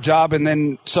do your job and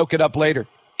then soak it up later?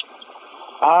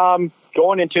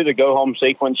 Going into the go home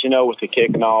sequence, with the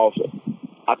kick and all,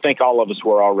 I think all of us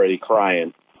were already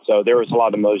crying. So there was a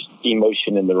lot of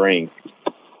emotion in the ring.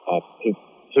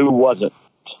 Who wasn't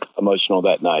emotional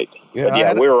that night?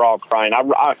 Yeah, we were all crying.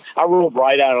 I rolled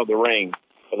right out of the ring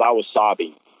because I was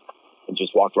sobbing and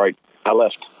just walked right. I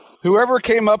left. Whoever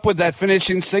came up with that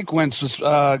finishing sequence was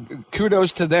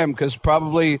kudos to them, because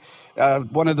probably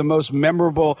one of the most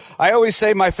memorable. I always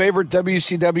say my favorite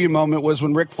WCW moment was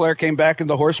when Ric Flair came back in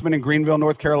the Horseman in Greenville,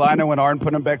 North Carolina, when Arn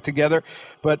put them back together.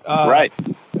 But right.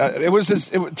 It was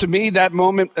to me, that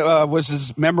moment was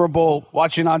as memorable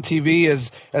watching on TV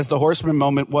as the Horseman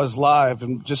moment was live.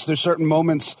 And just there's certain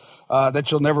moments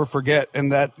that you'll never forget.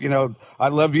 And that, I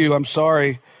love you, I'm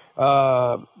sorry.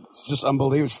 It's just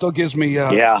unbelievable. It still gives me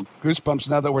goosebumps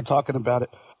now that we're talking about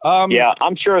it.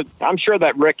 I'm sure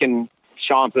that Rick and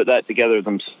Shawn put that together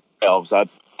themselves. I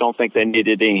don't think they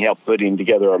needed any help putting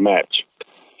together a match.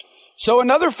 So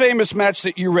another famous match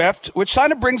that you reffed, which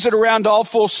kind of brings it around all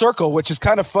full circle, which is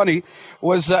kind of funny,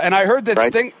 was and I heard that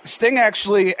right. Sting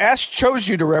actually chose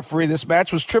you to referee this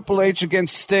match, was Triple H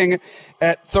against Sting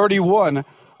at 31.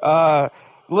 A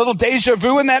little deja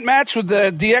vu in that match with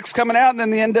the DX coming out and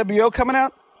then the NWO coming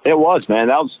out? It was, man.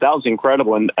 That was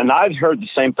incredible. And I'd heard the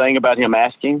same thing about him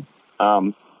asking.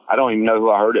 I don't even know who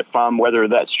I heard it from, whether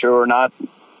that's true or not,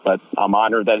 but I'm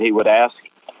honored that he would ask.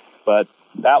 But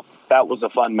that was a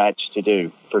fun match to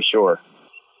do, for sure.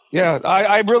 Yeah,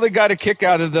 I really got a kick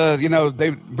out of they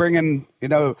bring in,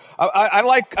 I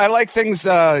like things,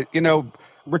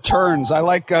 returns. I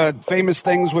like famous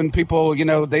things when people,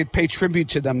 they pay tribute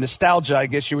to them. Nostalgia, I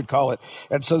guess you would call it.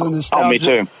 And so the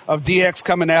nostalgia of DX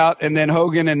coming out and then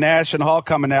Hogan and Nash and Hall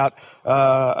coming out,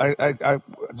 I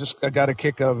got a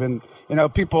kick of. And,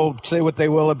 people say what they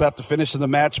will about the finish of the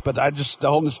match, but the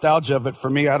whole nostalgia of it, for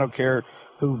me, I don't care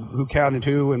who counted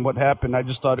who and what happened. I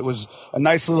just thought it was a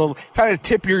nice little kind of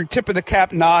tip of the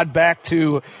cap nod back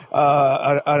to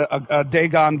a day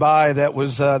gone by that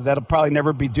was that'll probably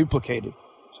never be duplicated.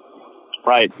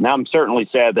 Right. Now I'm certainly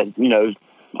sad that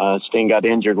Sting got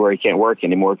injured where he can't work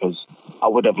anymore, because I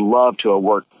would have loved to have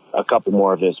worked a couple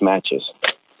more of his matches.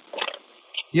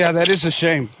 Yeah, that is a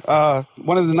shame.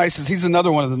 One of the nicest. He's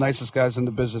another one of the nicest guys in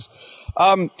the business.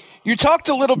 You talked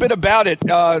a little bit about it,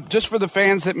 just for the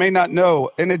fans that may not know.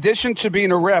 In addition to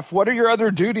being a ref, what are your other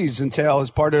duties entail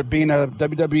as part of being a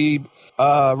WWE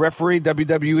referee,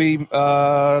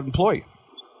 WWE employee?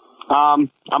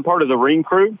 I'm part of the ring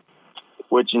crew,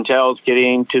 which entails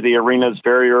getting to the arenas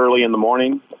very early in the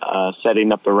morning,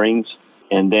 setting up the rings,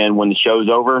 and then when the show's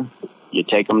over, you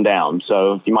take them down.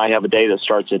 So you might have a day that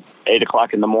starts at 8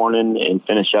 o'clock in the morning and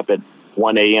finish up at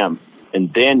 1 a.m., and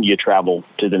then you travel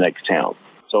to the next town.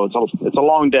 So it's a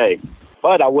long day,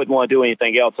 but I wouldn't want to do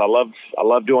anything else. I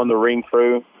love doing the ring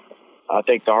crew. I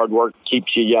think the hard work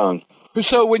keeps you young.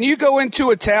 So when you go into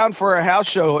a town for a house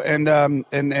show and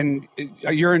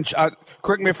you're in,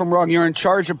 correct me if I'm wrong, you're in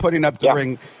charge of putting up the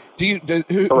ring.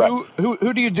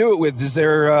 Who do you do it with? Is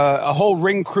there a whole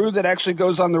ring crew that actually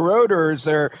goes on the road, or is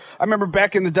there? I remember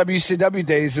back in the WCW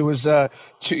days, it was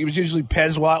usually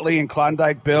Pez Whatley and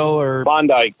Klondike Bill, or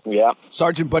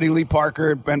Sergeant Buddy Lee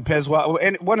Parker and Pez Whatley,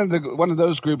 and one of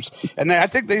those groups. And I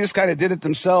think they just kind of did it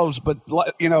themselves. But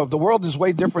the world is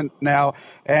way different now,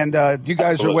 and you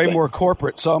guys are way more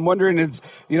corporate. So I'm wondering,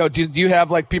 do you have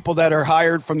like people that are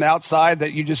hired from the outside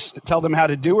that you just tell them how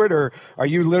to do it, or are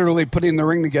you literally putting the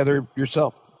ring together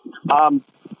yourself?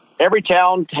 Every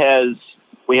town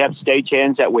we have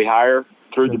stagehands that we hire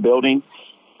through the building,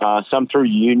 some through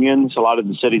unions. A lot of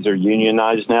the cities are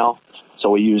unionized now, so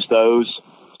we use those.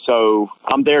 So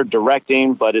I'm there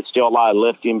directing, but it's still a lot of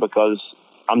lifting because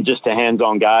I'm just a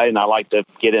hands-on guy, and I like to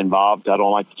get involved. I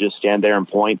don't like to just stand there and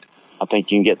point. I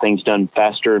think you can get things done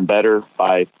faster and better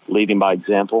by leading by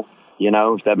example,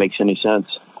 if that makes any sense.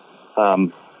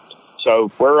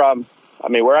 So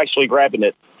we're actually grabbing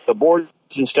it. The boards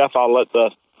and stuff I'll let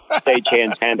the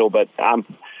stagehands handle, but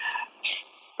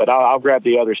I'll grab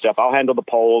the other stuff. I'll handle the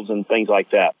poles and things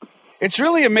like that. It's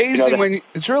really amazing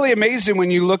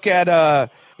when you look at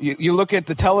you look at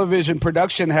the television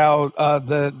production, how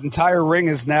the entire ring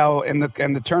is now and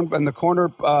the corner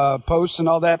posts and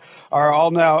all that are all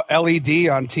now LED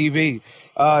on TV.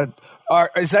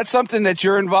 Is that something that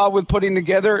you're involved with putting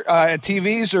together at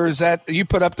TVs, or is that you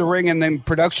put up the ring and then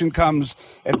production comes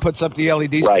and puts up the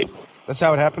LED right. stuff? That's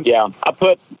how it happens? Yeah, I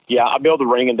build the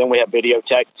ring, and then we have video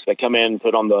techs that come in and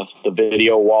put on the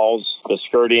video walls, the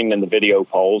skirting, and the video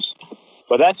poles.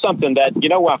 But that's something that,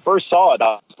 when I first saw it,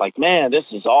 I was like, man, this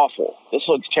is awful. This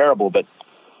looks terrible. But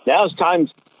now as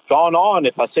time's gone on,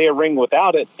 if I see a ring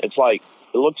without it, it's like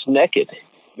it looks naked.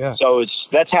 Yeah. So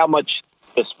that's how much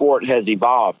the sport has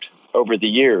evolved over the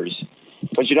years.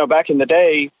 But, back in the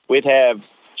day, we'd have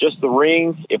just the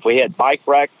ring. If we had bike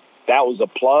rack, that was a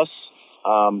plus.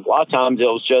 A lot of times it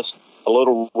was just a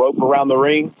little rope around the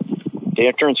ring. The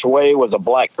entranceway was a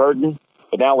black curtain,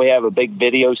 but now we have a big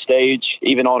video stage,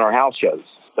 even on our house shows.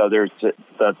 So it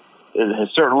has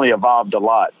certainly evolved a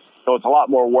lot. So it's a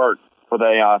lot more work for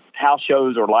the house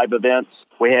shows or live events.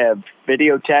 We have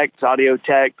video techs, audio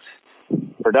techs,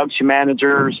 production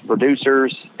managers,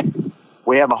 producers.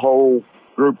 We have a whole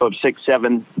group of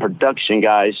 6-7 production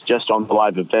guys just on the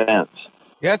live events.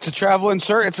 Yeah, it's a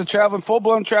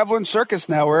full-blown traveling circus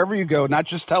now, wherever you go, not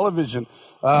just television.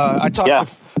 I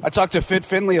talk to Fit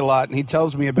Finley a lot, and he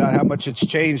tells me about how much it's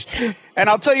changed. And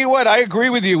I'll tell you what, I agree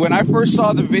with you. When I first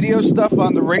saw the video stuff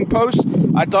on the ring post,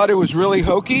 I thought it was really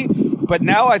hokey. But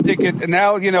now I think it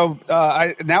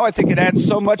adds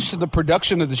so much to the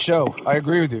production of the show. I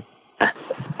agree with you.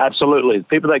 Absolutely. The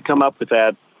people that come up with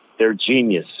that, they're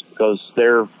genius because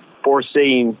they're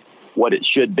foreseeing what it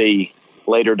should be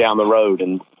later down the road.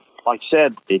 And like I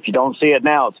said, if you don't see it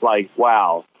now, it's like,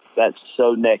 wow, that's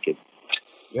so naked.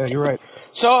 Yeah, you're right.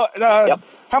 So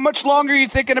How much longer are you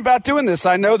thinking about doing this?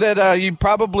 I know that you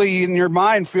probably in your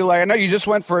mind feel like, I know you just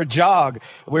went for a jog.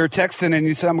 We were texting and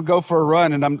you said, I'm going to go for a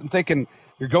run. And I'm thinking,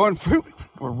 you're going for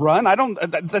a run? I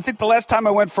think the last time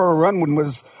I went for a run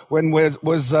was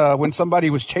when somebody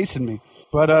was chasing me.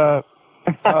 But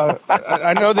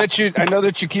I know that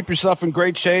you keep yourself in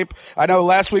great shape. I know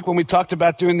last week when we talked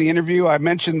about doing the interview, I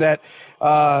mentioned that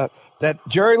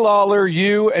Jerry Lawler,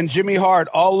 you, and Jimmy Hart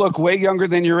all look way younger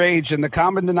than your age, and the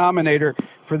common denominator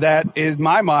for that, in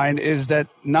my mind, is that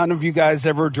none of you guys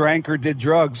ever drank or did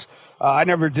drugs. I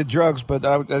never did drugs, but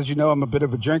as you know, I'm a bit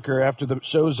of a drinker after the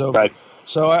show's over. Right.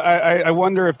 So I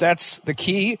wonder if that's the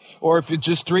key, or if it's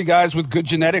just three guys with good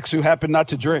genetics who happen not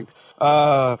to drink.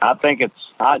 I think it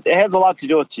has a lot to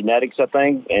do with genetics, I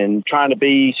think, and trying to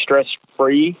be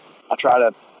stress-free. I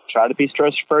try to be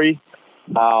stress-free.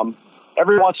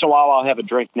 Every once in a while I'll have a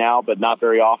drink now, but not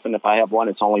very often. If I have one,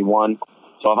 it's only one.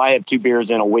 So if I have 2 beers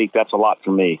in a week, that's a lot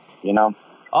for me,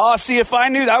 Oh, see, if I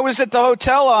knew, I was at the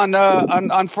hotel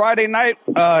on Friday night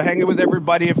hanging with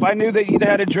everybody. If I knew that you'd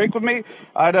had a drink with me,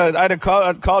 I'd have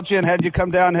called you and had you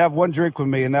come down and have one drink with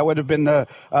me, and that would have been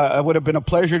a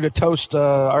pleasure to toast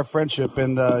our friendship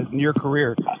and your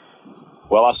career.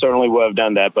 Well, I certainly would have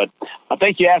done that, but I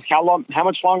think you asked how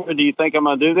much longer do you think I'm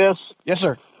going to do this? Yes,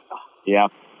 sir. Yeah.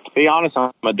 To be honest,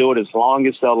 I'm going to do it as long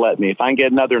as they'll let me. If I can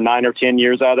get another 9 or 10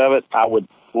 years out of it, I would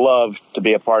love to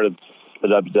be a part of the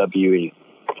WWE.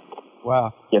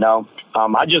 Wow.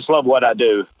 I just love what I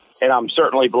do, and I'm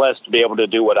certainly blessed to be able to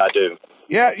do what I do.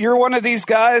 Yeah, you're one of these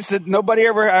guys that nobody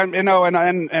ever,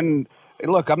 and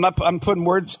look, I'm not putting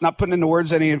into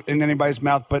words in anybody's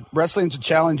mouth, but wrestling's a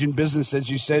challenging business,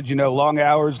 as you said, long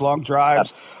hours, long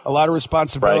drives, a lot of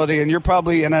responsibility, right. And you're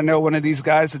probably, and I know one of these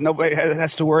guys that nobody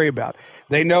has to worry about.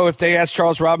 They know if they ask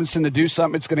Charles Robinson to do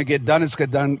something, it's going to get done. It's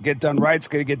going to get done right. It's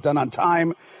going to get done on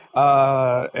time,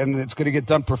 and it's going to get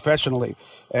done professionally.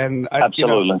 And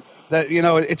absolutely,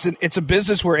 it's a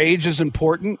business where age is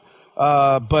important.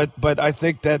 But I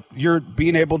think that you're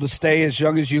being able to stay as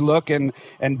young as you look and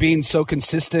being so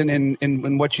consistent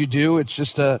in what you do, it's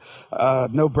just a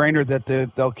no-brainer that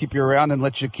they'll keep you around and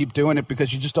let you keep doing it,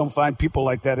 because you just don't find people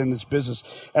like that in this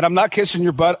business. And I'm not kissing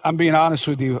your butt. I'm being honest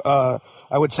with you. I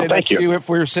would say that to you if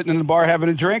we were sitting in the bar having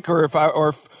a drink, or if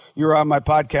you were on my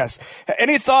podcast.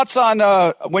 Any thoughts on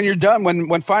when you're done,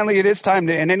 when finally it is time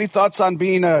to, and any thoughts on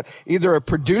being either a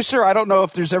producer? I don't know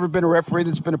if there's ever been a referee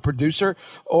that's been a producer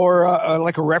or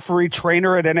like a referee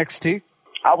trainer at NXT.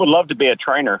 I would love to be a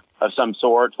trainer of some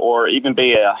sort, or even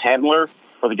be a handler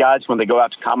for the guys when they go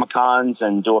out to Comic-Cons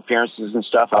and do appearances and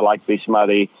stuff. I'd like to be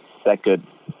somebody that could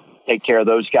take care of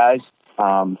those guys.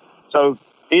 So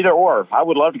either or. I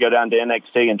would love to go down to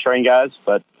NXT and train guys,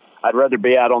 but I'd rather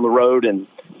be out on the road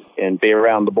and be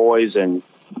around the boys and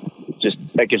just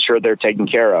making sure they're taken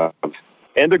care of.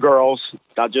 And the girls,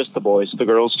 not just the boys, the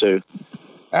girls too.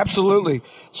 Absolutely.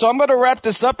 So I'm going to wrap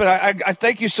this up, and I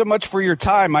thank you so much for your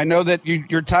time. I know that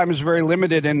your time is very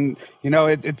limited, and,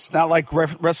 it's not like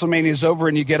WrestleMania is over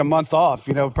and you get a month off,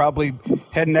 probably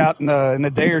heading out in a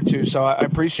day or two. So I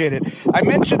appreciate it. I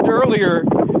mentioned earlier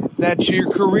that your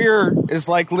career is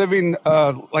like living,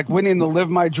 like winning the Live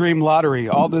My Dream lottery.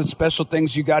 All the special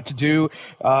things you got to do,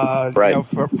 right.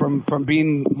 From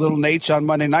being Little Nate on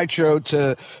Monday Nitro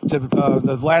to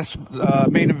the last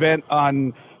main event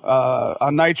on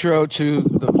Nitro, to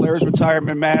the Flair's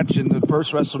retirement match and the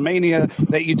first WrestleMania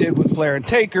that you did with Flair and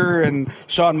Taker and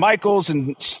Shawn Michaels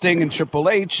and Sting and Triple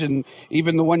H, and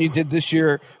even the one you did this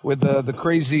year with the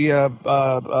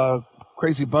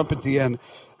crazy bump at the end.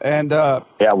 And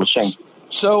with Shane.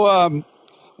 So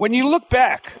when you look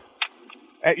back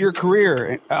at your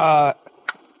career,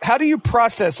 how do you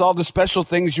process all the special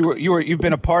things you've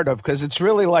been a part of? Because it's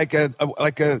really like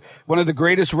one of the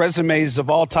greatest resumes of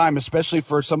all time, especially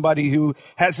for somebody who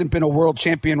hasn't been a world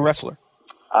champion wrestler.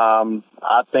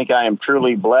 I think I am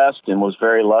truly blessed and was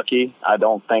very lucky. I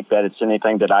don't think that it's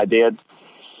anything that I did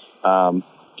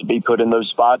to be put in those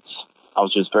spots. I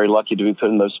was just very lucky to be put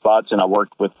in those spots, and I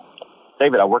worked with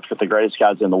the greatest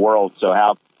guys in the world, so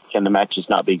how can the matches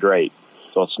not be great?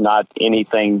 So it's not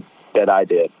anything that I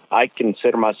did. I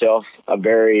consider myself a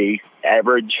very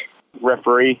average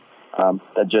referee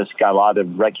that just got a lot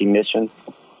of recognition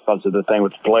because of the thing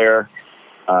with Flair,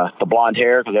 the blonde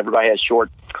hair, because everybody has short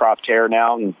cropped hair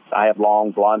now, and I have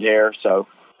long blonde hair. So,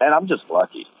 and I'm just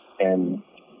lucky, and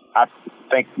I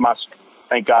thank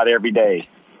God every day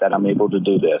that I'm able to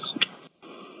do this.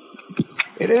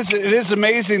 It is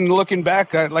amazing looking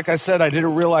back. Like I said, I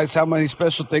didn't realize how many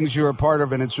special things you were a part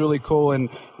of, and it's really cool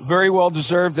and very well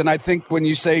deserved. And I think when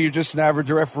you say you're just an average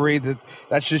referee,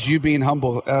 that's just you being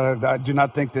humble. I do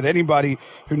not think that anybody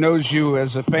who knows you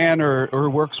as a fan or who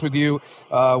works with you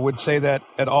would say that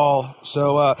at all.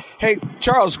 So, hey,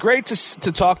 Charles, great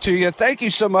to talk to you. Thank you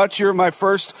so much. You're my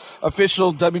first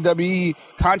official WWE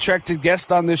contracted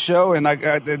guest on this show, and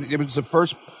it was the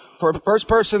first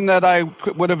person that I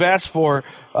would have asked for,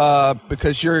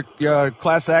 because you're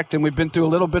class act, and we've been through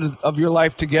a little bit of your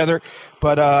life together,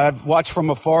 but I've watched from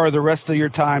afar the rest of your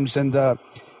times, and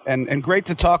great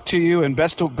to talk to you, and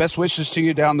best wishes to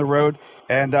you down the road.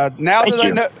 And now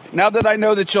that I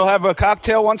know that you'll have a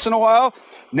cocktail once in a while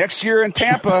next year in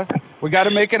Tampa, we got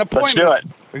to make an appointment. Let's do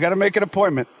it. We got to make an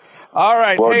appointment. All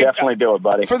right. We'll hey, definitely do it,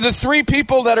 buddy. For the 3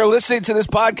 people that are listening to this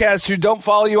podcast who don't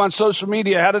follow you on social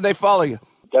media, how do they follow you?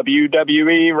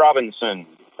 WWE Robinson.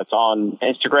 That's on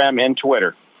Instagram and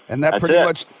Twitter. And that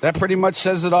pretty much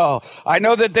says it all. I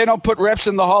know that they don't put refs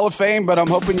in the Hall of Fame, but I'm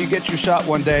hoping you get your shot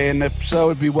one day, and if so,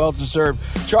 it'd be well deserved.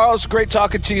 Charles, great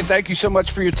talking to you. Thank you so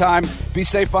much for your time. Be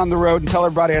safe on the road, and tell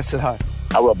everybody I said hi.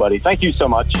 I will, buddy. Thank you so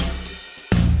much.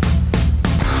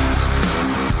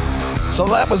 So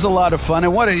that was a lot of fun,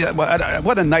 and what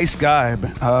a nice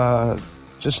guy.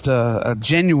 Just a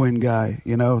genuine guy,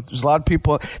 There's a lot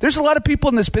of people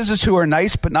in this business who are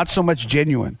nice, but not so much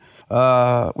genuine,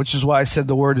 which is why I said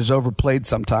the word is overplayed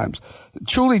sometimes.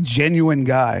 Truly genuine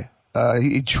guy.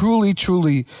 He truly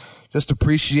just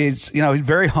appreciates, he's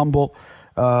very humble.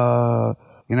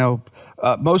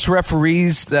 Most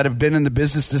referees that have been in the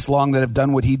business this long that have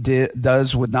done what he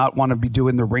does would not want to be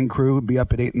doing the ring crew, be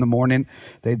up at 8 a.m.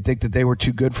 They'd think that they were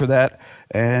too good for that.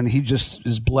 And he just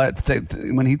is blessed.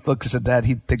 When he looks at that,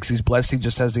 he thinks he's blessed. He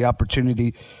just has the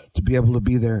opportunity to be able to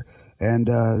be there. And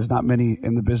there's not many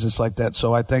in the business like that.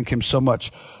 So I thank him so much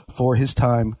for his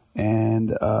time.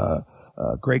 And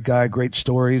great guy, great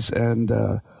stories. And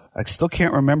I still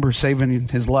can't remember saving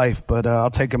his life, but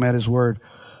I'll take him at his word.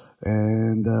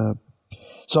 And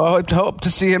so I hope to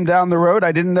see him down the road.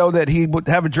 I didn't know that he would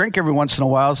have a drink every once in a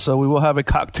while, so we will have a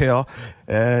cocktail.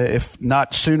 If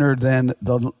not sooner than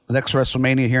the next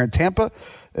WrestleMania here in Tampa,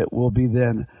 it will be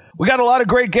then. We got a lot of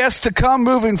great guests to come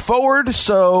moving forward,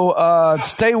 so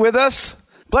stay with us.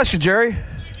 Bless you, Jerry.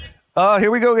 Here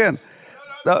we go again.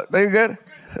 No, are you good?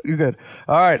 You're good.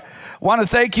 All right. Want to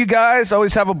thank you guys.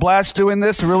 Always have a blast doing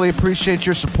this. I really appreciate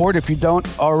your support. If you don't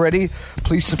already,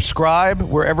 please subscribe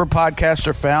wherever podcasts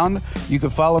are found. You can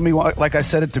follow me, like I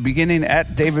said at the beginning,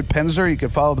 at David Penzer. You can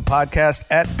follow the podcast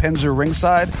at Penzer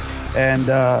Ringside. And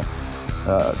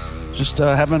just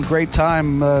having a great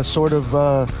time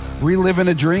reliving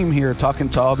a dream here, talking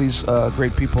to all these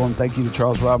great people. And thank you to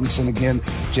Charles Robinson again,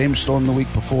 James Storm the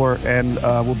week before. And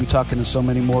we'll be talking to so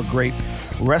many more great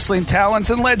wrestling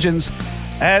talents and legends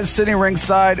as Sitting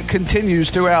Ringside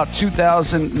continues throughout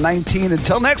 2019.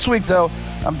 Until next week, though,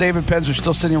 I'm David Penzer,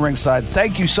 still sitting ringside.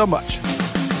 Thank you so much.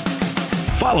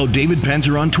 Follow David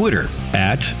Penzer on Twitter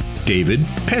at David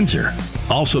Penzer.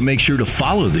 Also, make sure to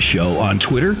follow the show on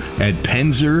Twitter at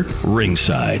Penzer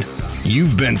Ringside.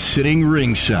 You've been Sitting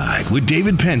Ringside with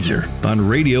David Penzer on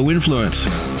Radio Influence.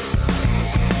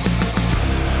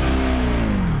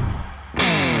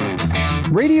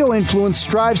 Radio Influence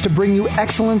strives to bring you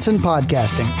excellence in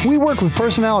podcasting. We work with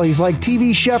personalities like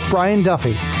TV chef Brian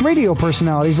Duffy, radio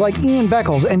personalities like Ian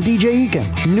Beckles and DJ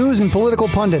Eakin, news and political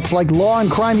pundits like Law and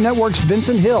Crime Network's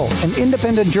Vincent Hill, and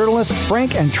independent journalists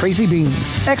Frank and Tracy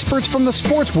Beans, experts from the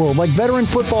sports world like veteran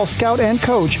football scout and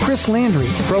coach Chris Landry,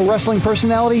 pro wrestling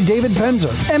personality David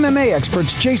Penzer, MMA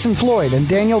experts Jason Floyd and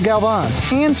Daniel Galvan,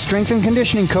 and strength and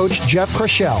conditioning coach Jeff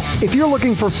Krashell. If you're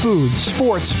looking for food,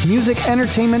 sports, music,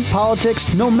 entertainment, politics,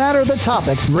 no matter the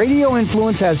topic, Radio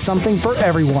Influence has something for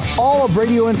everyone. All of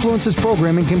Radio Influence's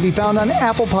programming can be found on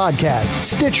Apple Podcasts,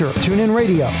 Stitcher, TuneIn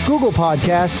Radio, Google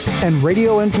Podcasts, and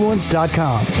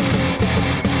RadioInfluence.com.